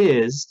it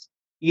is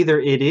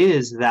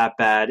that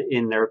bad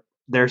in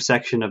their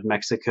section of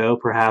Mexico,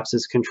 perhaps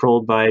it's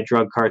controlled by a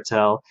drug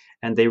cartel,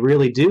 and they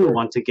really do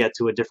want to get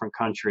to a different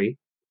country,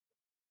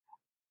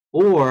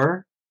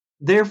 or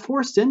they're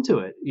forced into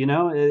it.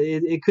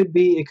 It could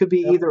be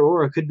either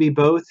or. It could be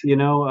both.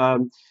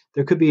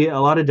 There could be a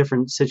lot of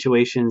different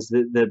situations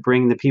that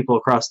bring the people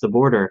across the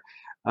border.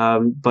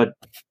 But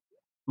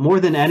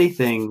more than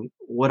anything,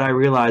 what I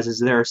realize is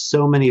there are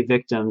so many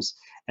victims,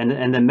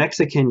 and the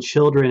Mexican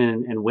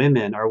children and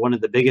women are one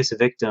of the biggest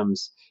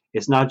victims.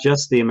 It's not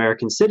just the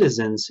American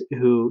citizens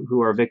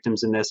who are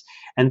victims in this,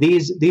 and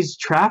these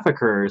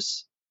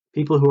traffickers,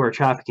 people who are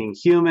trafficking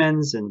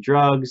humans and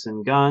drugs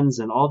and guns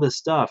and all this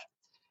stuff,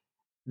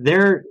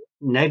 their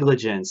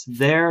negligence,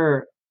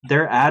 their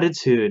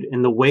attitude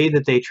in the way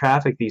that they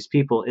traffic these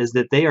people is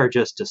that they are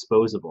just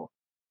disposable,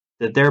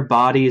 that their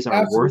bodies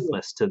are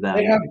worthless to them.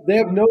 They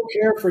have no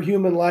care for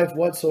human life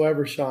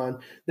whatsoever, Sean.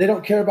 They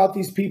don't care about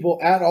these people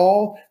at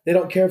all. They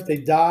don't care if they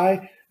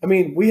die. I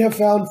mean, we have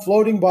found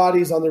floating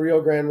bodies on the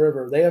Rio Grande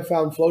River. They have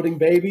found floating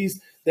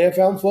babies. They have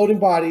found floating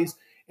bodies.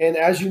 And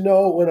as you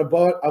know, when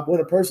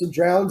a person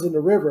drowns in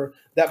the river,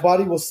 that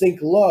body will sink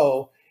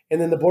low. And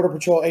then the Border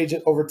Patrol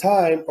agent over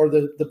time, or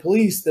the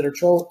police that are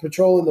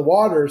patrolling the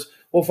waters,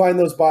 will find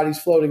those bodies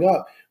floating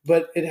up.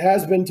 But it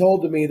has been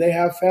told to me they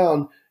have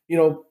found,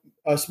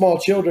 small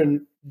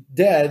children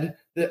dead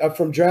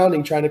from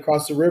drowning trying to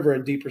cross the river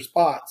in deeper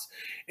spots.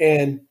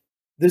 And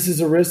this is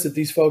a risk that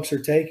these folks are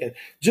taking.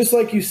 Just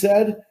like you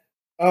said,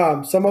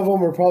 some of them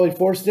were probably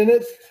forced in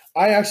it.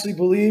 I actually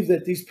believe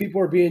that these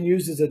people are being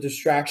used as a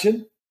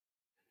distraction,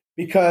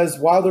 because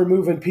while they're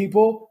moving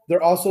people,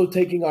 they're also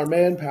taking our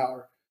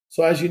manpower.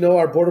 So as you know,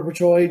 our Border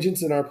Patrol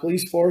agents and our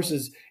police force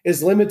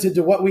is limited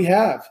to what we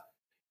have.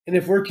 And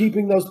if we're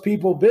keeping those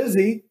people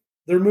busy,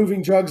 they're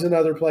moving drugs in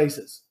other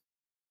places.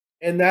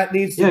 And that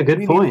needs to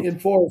be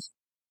enforced.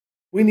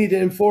 We need to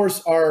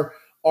enforce our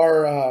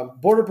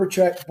border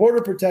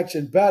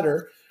protection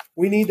better.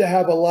 We need to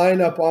have a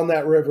lineup on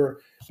that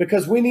river,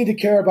 because we need to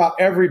care about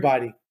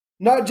everybody,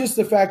 not just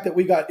the fact that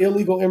we got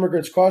illegal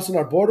immigrants crossing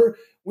our border.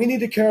 We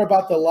need to care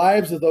about the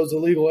lives of those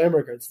illegal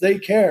immigrants. They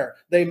care.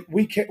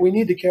 We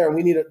need to care,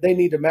 and they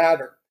need to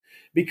matter,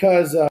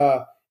 because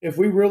if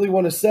we really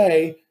want to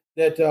say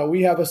that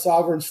we have a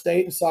sovereign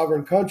state and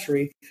sovereign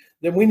country,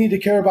 then we need to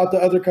care about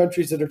the other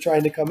countries that are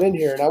trying to come in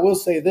here. And I will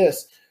say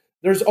this: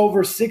 there's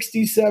over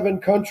 67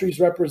 countries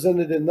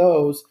represented in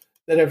those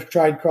that have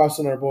tried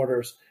crossing our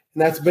borders,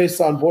 and that's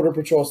based on Border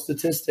Patrol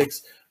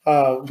statistics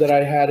that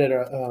I had at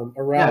a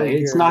rally. Yeah,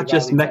 it's not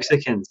just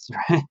Mexicans,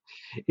 right?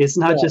 It's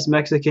not just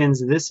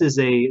Mexicans. This is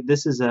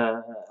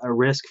a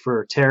risk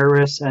for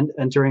terrorists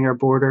entering our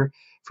border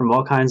from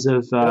all kinds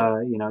of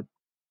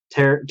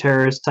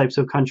terrorist types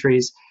of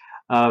countries.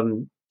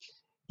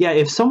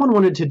 If someone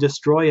wanted to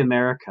destroy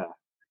America,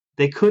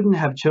 they couldn't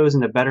have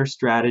chosen a better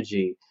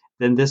strategy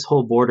than this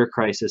whole border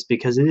crisis,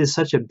 because it is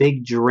such a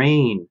big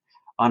drain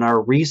on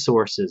our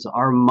resources,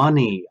 our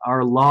money,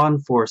 our law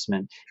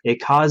enforcement.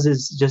 It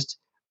causes, just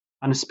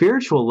on a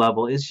spiritual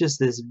level, it's just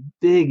this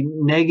big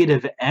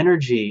negative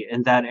energy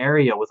in that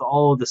area with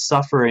all of the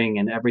suffering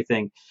and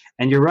everything.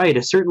 And you're right,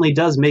 it certainly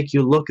does make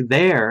you look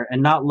there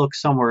and not look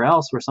somewhere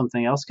else where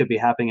something else could be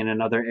happening in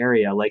another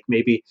area, like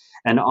maybe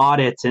an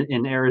audit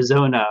in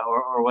Arizona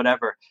or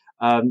whatever.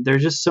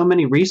 There's just so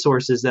many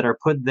resources that are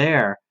put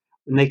there,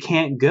 and they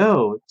can't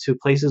go to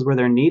places where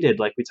they're needed,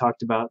 like we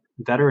talked about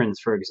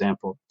veterans, for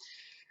example.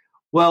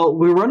 Well,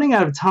 we're running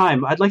out of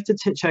time. I'd like to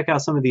check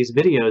out some of these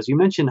videos. You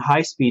mentioned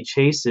high-speed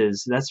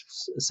chases. That's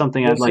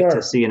something I'd like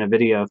to see in a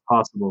video if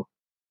possible.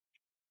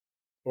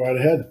 Right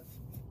ahead.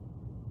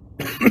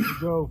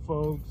 Go,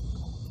 folks.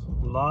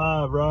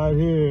 Live right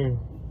here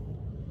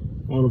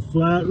on a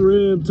flat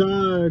rim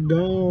tire.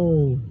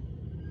 Gone.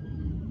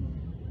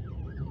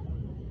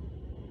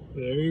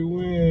 There he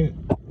went.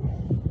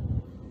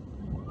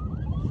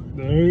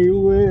 There he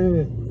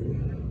went.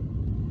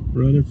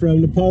 Running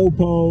from the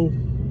po-po.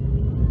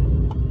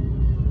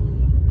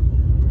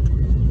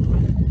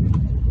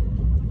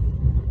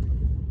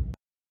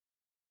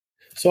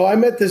 So I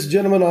met this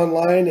gentleman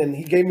online, and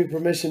he gave me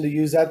permission to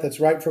use that. That's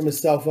right from his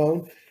cell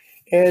phone.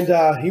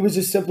 And he was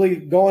just simply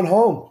going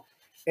home.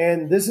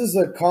 And this is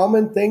a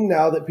common thing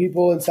now that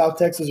people in South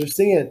Texas are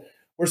seeing.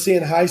 We're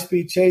seeing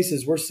high-speed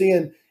chases. We're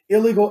seeing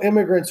illegal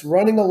immigrants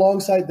running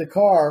alongside the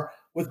car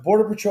with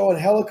Border Patrol and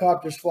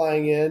helicopters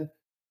flying in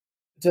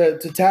to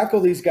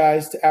tackle these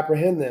guys, to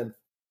apprehend them.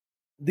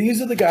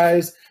 These are the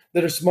guys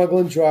that are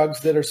smuggling drugs,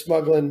 that are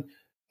smuggling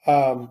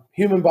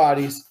human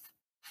bodies,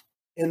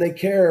 and they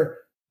care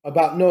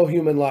about no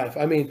human life.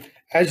 I mean,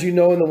 as you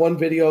know, in the one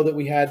video that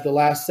we had, the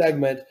last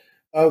segment,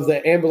 of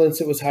the ambulance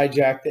that was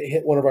hijacked that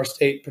hit one of our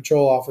state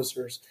patrol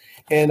officers.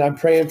 And I'm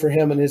praying for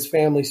him and his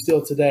family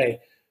still today.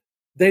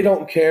 They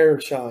don't care,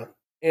 Sean,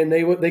 and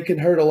they can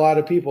hurt a lot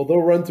of people.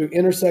 They'll run through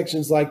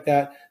intersections like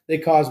that. They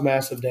cause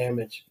massive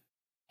damage.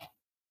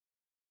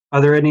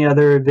 Are there any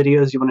other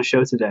videos you want to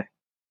show today?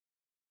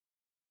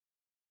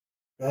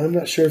 I'm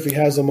not sure if he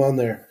has them on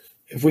there.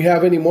 If we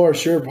have any more,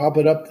 sure, pop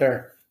it up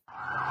there.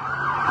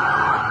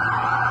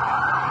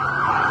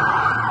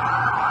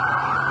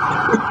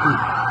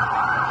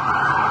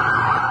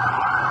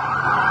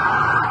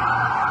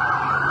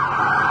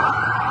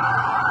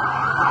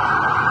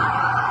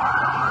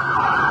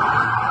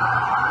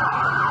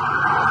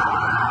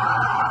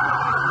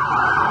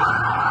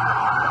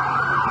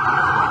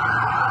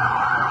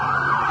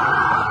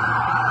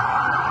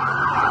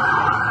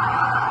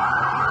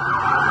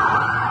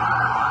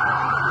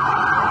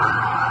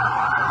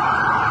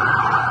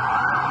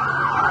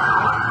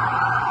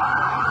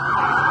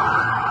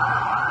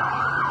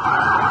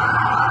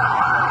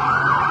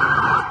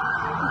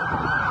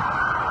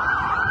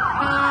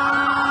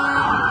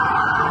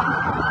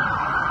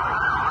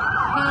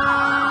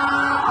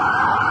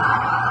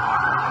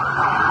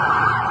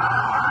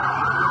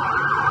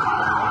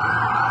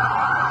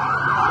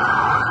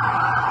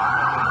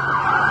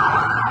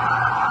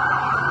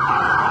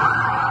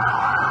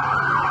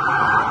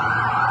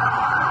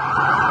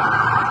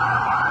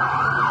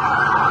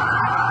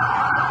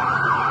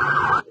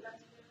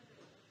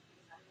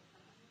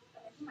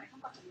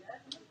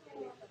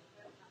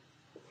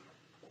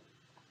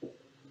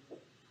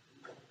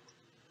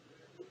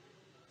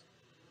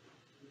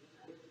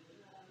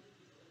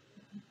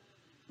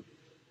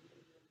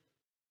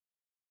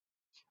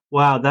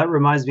 Wow, that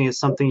reminds me of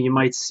something you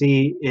might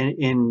see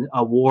in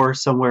a war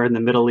somewhere in the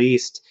Middle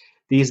East.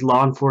 These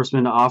law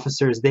enforcement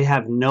officers, they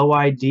have no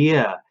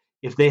idea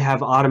if they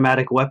have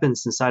automatic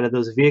weapons inside of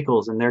those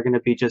vehicles, and they're going to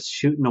be just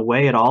shooting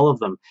away at all of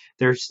them.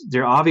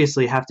 They're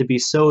obviously have to be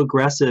so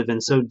aggressive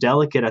and so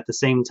delicate at the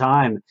same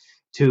time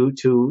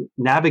to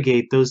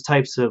navigate those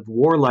types of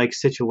warlike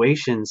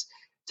situations.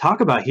 Talk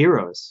about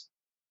heroes.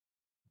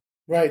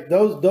 Right.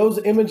 Those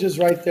images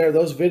right there,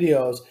 those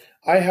videos,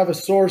 I have a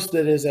source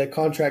that is a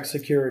contract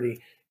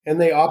security, and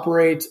they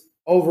operate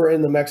over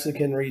in the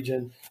Mexico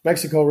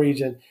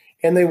region.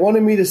 And they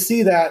wanted me to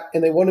see that,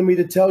 and they wanted me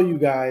to tell you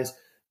guys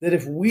that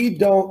if we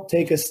don't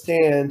take a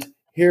stand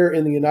here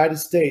in the United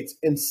States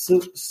and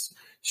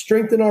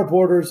strengthen our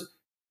borders,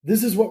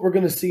 this is what we're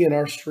going to see in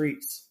our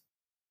streets.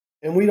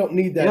 And we don't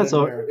need that in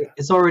America.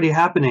 It's already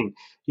happening.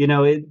 You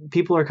know,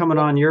 people are coming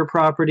on your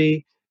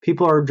property.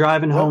 People are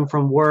driving home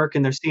from work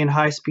and they're seeing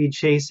high-speed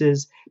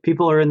chases.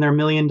 People are in their $1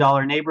 million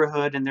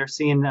neighborhood and they're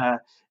seeing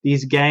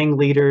these gang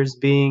leaders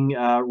being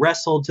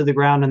wrestled to the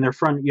ground in their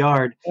front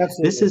yard.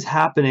 Absolutely. This is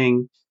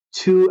happening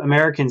to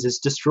Americans. It's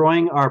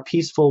destroying our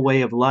peaceful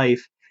way of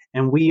life,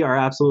 and we are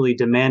absolutely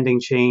demanding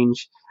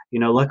change. You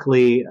know,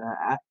 luckily,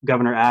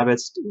 Governor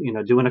Abbott's,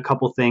 doing a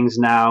couple things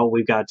now.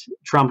 We've got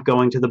Trump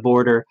going to the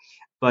border.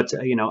 But,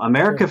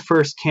 America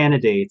First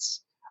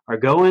candidates are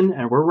going,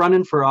 and we're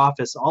running for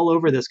office all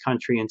over this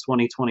country in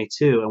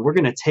 2022, and we're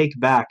going to take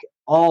back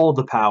all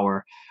the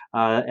power.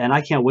 And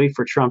I can't wait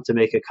for Trump to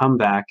make a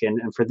comeback and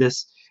for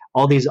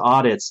all these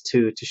audits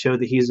to show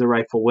that he's the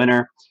rightful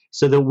winner,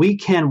 so that we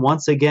can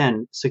once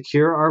again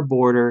secure our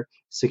border,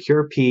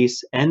 secure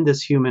peace, end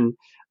this human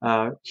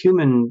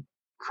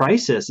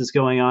crisis that's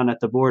going on at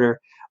the border.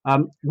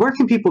 Where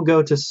can people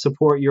go to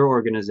support your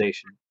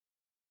organization?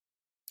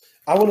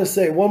 I want to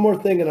say one more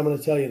thing, and I'm going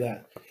to tell you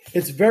that.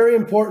 It's very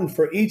important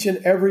for each and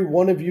every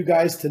one of you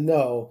guys to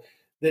know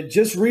that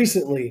just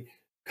recently,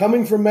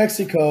 coming from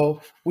Mexico,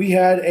 we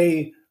had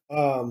a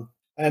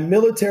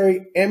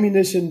military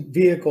ammunition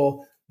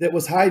vehicle that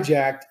was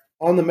hijacked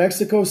on the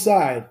Mexico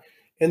side,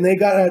 and they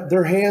got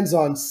their hands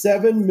on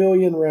 7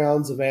 million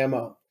rounds of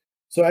ammo.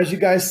 So as you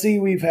guys see,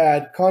 we've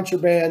had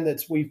contraband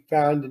that we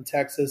found in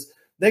Texas.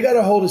 They got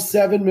a hold of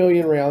 7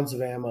 million rounds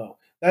of ammo.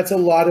 That's a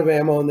lot of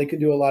ammo, and they can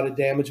do a lot of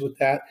damage with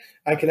that.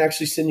 I can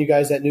actually send you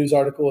guys that news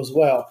article as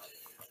well.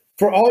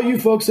 For all you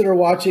folks that are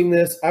watching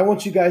this, I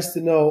want you guys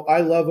to know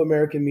I love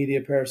American Media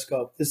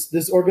Periscope.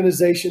 This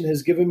organization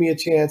has given me a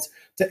chance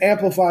to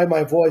amplify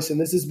my voice,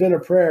 and this has been a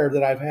prayer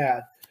that I've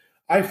had.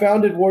 I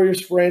founded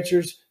Warriors for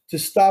Ranchers to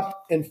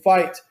stop and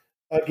fight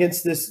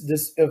against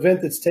this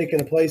event that's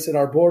taken place at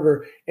our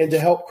border and to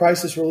help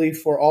crisis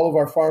relief for all of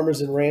our farmers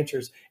and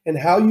ranchers. And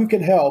how you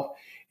can help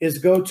is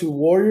go to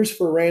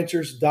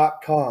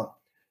warriorsforranchers.com.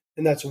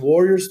 And that's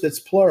warriors, that's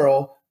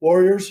plural,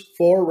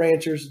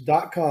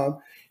 warriorsforranchers.com.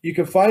 You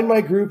can find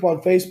my group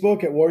on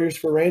Facebook at Warriors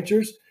for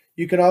Ranchers.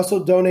 You can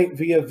also donate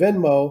via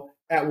Venmo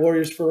at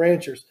Warriors for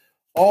Ranchers.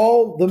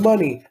 All the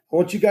money, I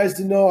want you guys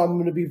to know I'm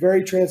going to be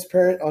very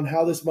transparent on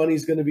how this money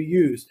is going to be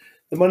used.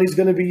 The money is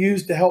going to be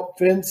used to help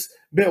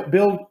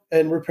build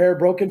and repair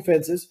broken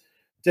fences,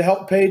 to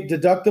help pay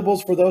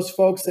deductibles for those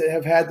folks that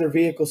have had their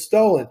vehicles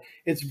stolen.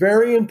 It's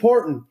very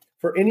important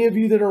for any of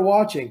you that are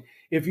watching.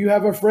 If you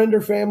have a friend or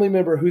family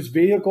member whose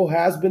vehicle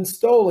has been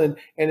stolen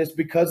and it's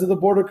because of the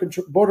Border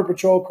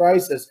Patrol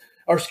crisis,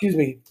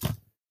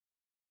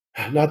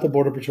 not the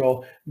Border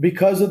Patrol,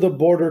 because of the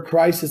border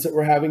crisis that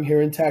we're having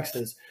here in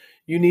Texas.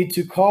 You need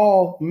to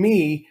call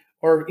me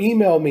or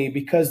email me,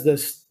 because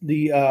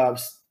the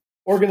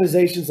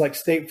organizations like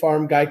State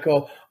Farm,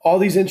 Geico, all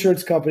these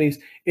insurance companies,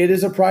 it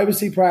is a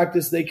privacy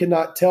practice. They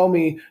cannot tell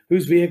me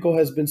whose vehicle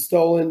has been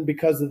stolen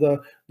because of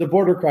the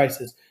border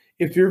crisis.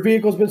 If your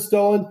vehicle's been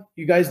stolen,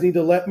 you guys need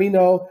to let me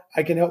know.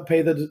 I can help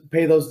pay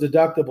those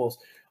deductibles.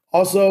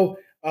 Also,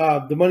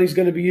 the money's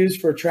going to be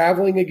used for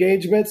traveling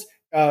engagements,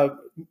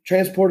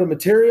 transport of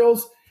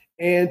materials,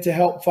 and to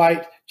help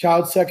fight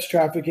child sex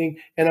trafficking.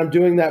 And I'm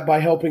doing that by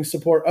helping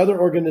support other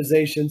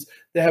organizations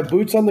that have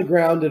boots on the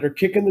ground, that are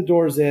kicking the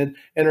doors in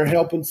and are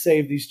helping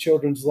save these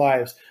children's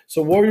lives.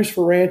 So Warriors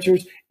for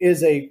Ranchers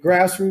is a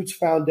grassroots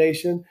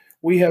foundation.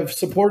 We have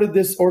supported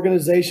this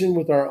organization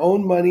with our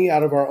own money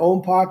out of our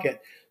own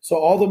pocket. So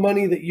all the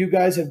money that you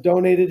guys have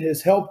donated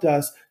has helped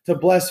us to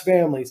bless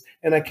families.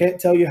 And I can't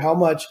tell you how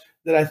much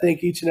that I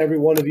thank each and every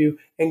one of you.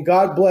 And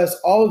God bless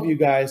all of you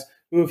guys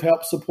who have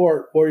helped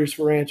support Warriors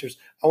for Ranchers.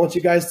 I want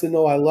you guys to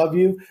know I love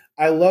you.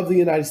 I love the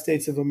United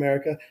States of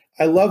America.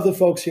 I love the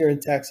folks here in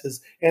Texas,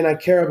 and I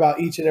care about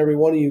each and every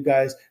one of you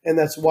guys. And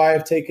that's why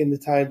I've taken the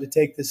time to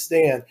take this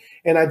stand.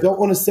 And I don't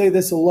want to say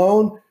this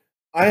alone.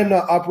 I am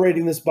not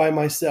operating this by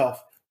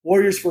myself.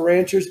 Warriors for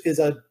Ranchers is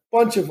a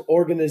bunch of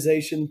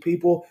organization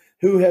people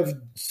who have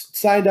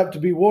signed up to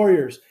be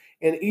warriors,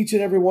 and each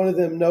and every one of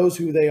them knows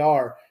who they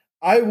are.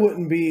 I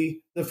wouldn't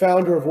be the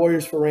founder of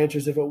Warriors for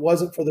Ranchers if it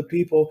wasn't for the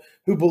people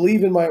who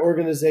believe in my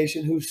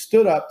organization, who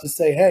stood up to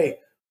say, hey,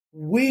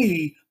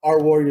 we are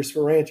Warriors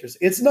for Ranchers.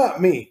 It's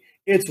not me.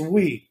 It's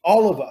we,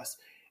 all of us.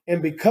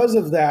 And because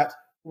of that,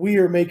 we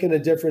are making a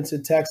difference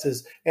in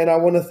Texas. And I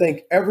want to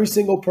thank every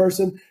single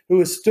person who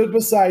has stood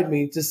beside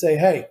me to say,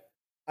 hey,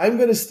 I'm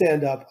going to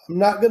stand up. I'm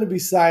not going to be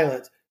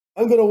silent.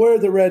 I'm going to wear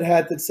the red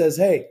hat that says,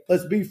 hey,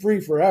 let's be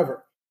free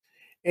forever.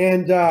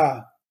 And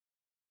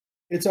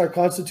it's our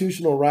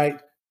constitutional right,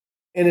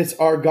 and it's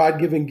our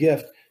God-given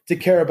gift to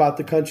care about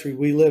the country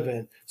we live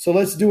in. So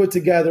let's do it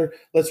together.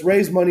 Let's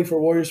raise money for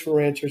Warriors for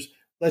Ranchers.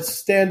 Let's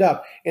stand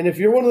up. And if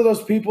you're one of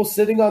those people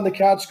sitting on the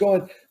couch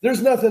going,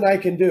 there's nothing I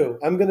can do,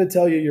 I'm going to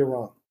tell you you're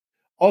wrong.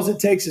 All it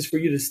takes is for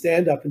you to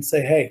stand up and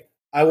say, hey,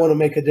 I want to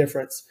make a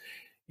difference.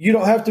 You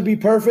don't have to be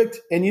perfect,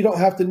 and you don't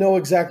have to know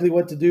exactly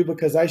what to do,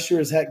 because I sure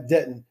as heck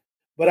didn't.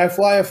 But I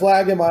fly a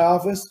flag in my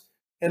office,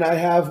 and I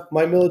have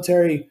my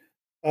military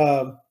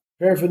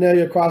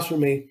paraphernalia across from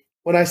me.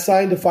 When I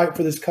signed to fight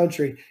for this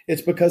country,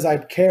 it's because I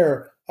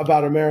care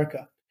about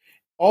America.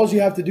 All you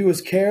have to do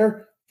is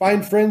care,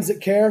 find friends that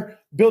care,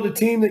 build a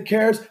team that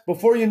cares.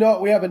 Before you know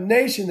it, we have a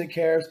nation that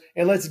cares,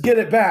 and let's get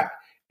it back.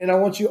 And I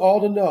want you all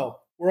to know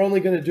we're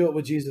only going to do it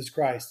with Jesus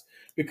Christ,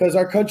 because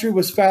our country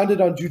was founded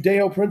on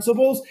Judeo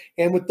principles,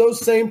 and with those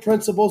same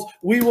principles,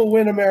 we will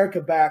win America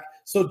back.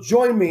 So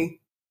join me.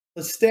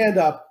 Let's stand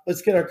up.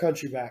 Let's get our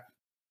country back.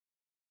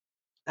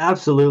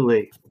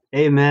 Absolutely.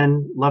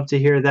 Amen. Love to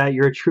hear that.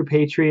 You're a true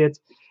patriot.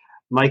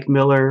 Mike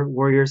Miller,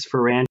 Warriors for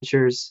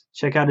Ranchers.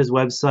 Check out his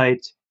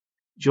website.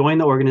 Join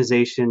the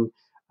organization.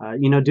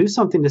 Do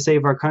something to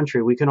save our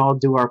country. We can all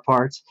do our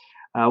part.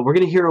 We're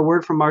going to hear a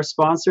word from our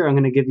sponsor. I'm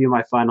going to give you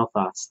my final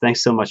thoughts.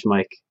 Thanks so much,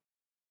 Mike.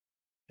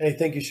 Hey,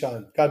 thank you,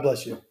 Sean. God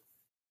bless you.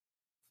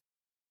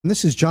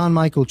 This is John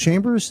Michael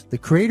Chambers, the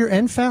creator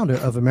and founder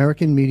of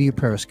American Media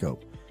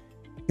Periscope.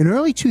 In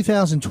early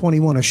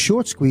 2021, a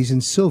short squeeze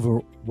in silver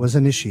was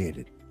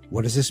initiated.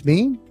 What does this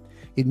mean?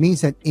 It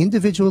means that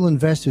individual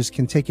investors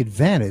can take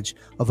advantage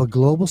of a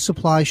global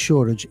supply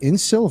shortage in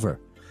silver,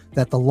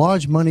 that the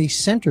large money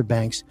center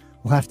banks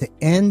will have to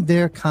end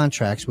their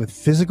contracts with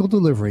physical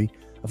delivery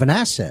of an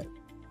asset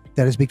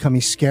that is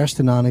becoming scarce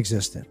to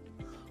non-existent.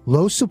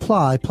 Low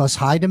supply plus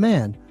high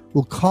demand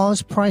will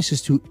cause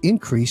prices to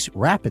increase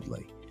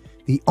rapidly.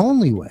 The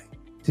only way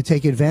to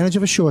take advantage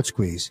of a short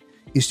squeeze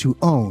is to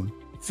own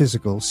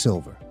physical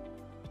silver.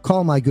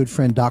 Call my good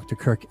friend Dr.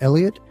 Kirk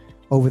Elliott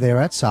over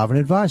there at Sovereign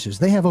Advisors.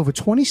 They have over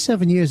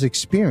 27 years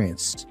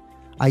experience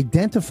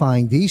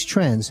identifying these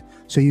trends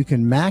so you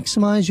can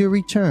maximize your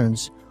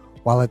returns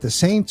while at the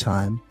same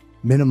time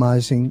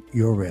minimizing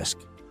your risk.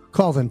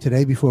 Call them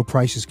today before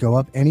prices go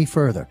up any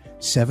further.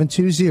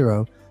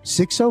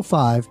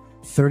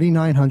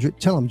 720-605-3900.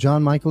 Tell them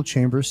John Michael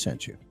Chambers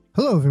sent you.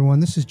 Hello, everyone.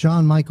 This is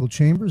John Michael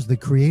Chambers, the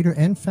creator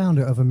and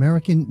founder of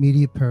American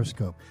Media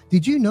Periscope.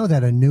 Did you know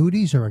that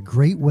annuities are a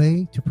great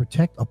way to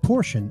protect a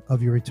portion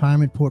of your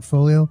retirement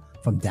portfolio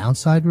from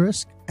downside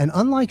risk? And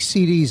unlike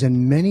CDs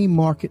and many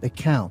market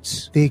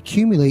accounts, they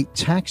accumulate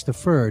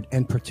tax-deferred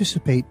and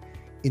participate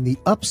in the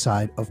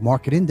upside of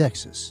market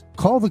indexes.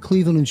 Call the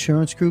Cleveland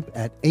Insurance Group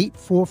at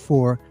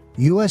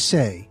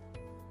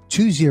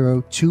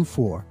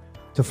 844-USA-2024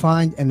 to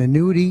find an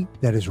annuity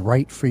that is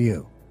right for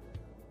you.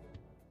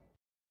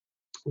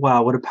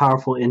 Wow, what a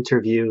powerful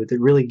interview that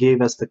really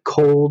gave us the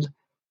cold,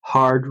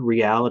 hard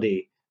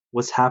reality,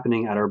 what's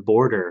happening at our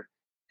border.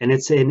 And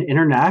it's an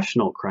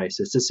international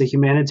crisis. It's a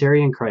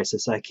humanitarian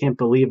crisis. I can't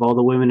believe all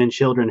the women and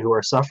children who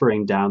are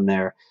suffering down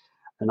there,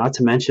 and not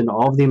to mention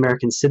all of the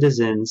American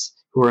citizens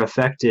who are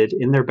affected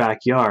in their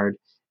backyard.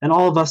 and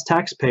all of us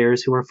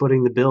taxpayers who are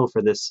footing the bill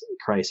for this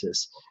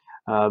crisis.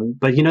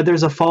 But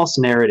there's a false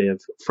narrative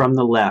from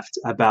the left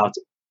about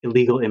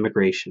illegal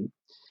immigration.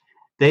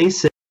 They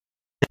say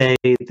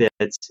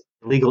that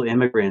illegal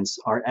immigrants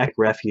are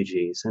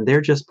refugees, and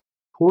they're just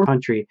poor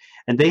country,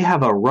 and they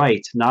have a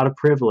right, not a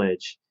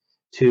privilege,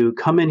 to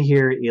come in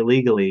here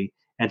illegally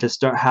and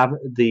to have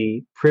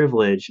the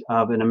privilege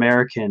of an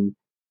American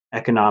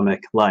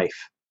economic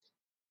life.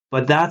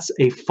 But that's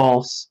a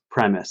false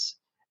premise.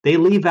 They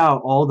leave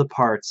out all the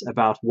parts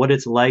about what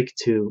it's like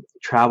to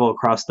travel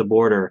across the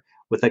border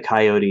with a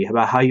coyote,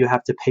 about how you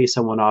have to pay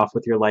someone off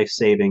with your life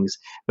savings,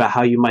 about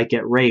how you might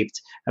get raped,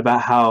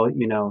 about how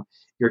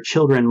your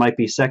children might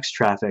be sex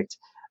trafficked.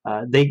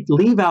 They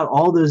leave out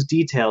all those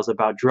details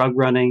about drug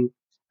running,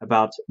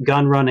 about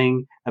gun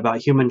running, about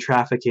human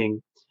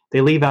trafficking.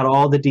 They leave out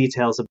all the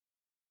details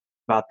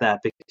about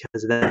that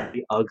because that's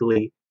the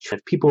ugly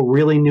truth. People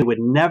really would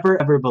never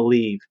ever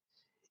believe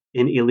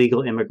in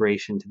illegal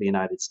immigration to the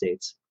United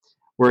States.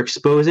 We're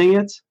exposing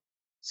it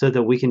so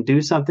that we can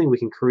do something. We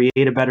can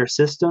create a better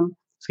system.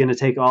 It's going to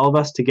take all of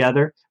us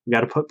together. We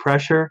got to put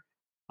pressure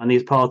on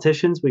these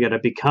politicians. We got to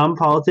become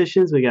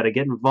politicians. We got to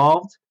get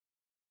involved.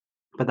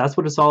 But that's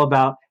what it's all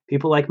about.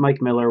 People like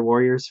Mike Miller,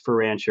 Warriors for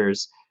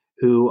Ranchers,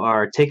 who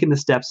are taking the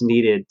steps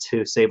needed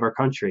to save our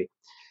country.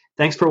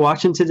 Thanks for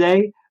watching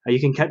today. You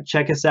can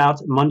check us out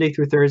Monday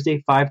through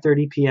Thursday,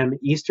 5:30 p.m.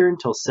 Eastern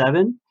till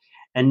 7.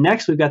 And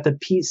next, we've got the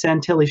Pete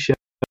Santilli Show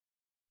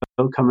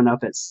coming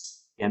up at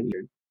 6 p.m.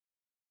 Eastern.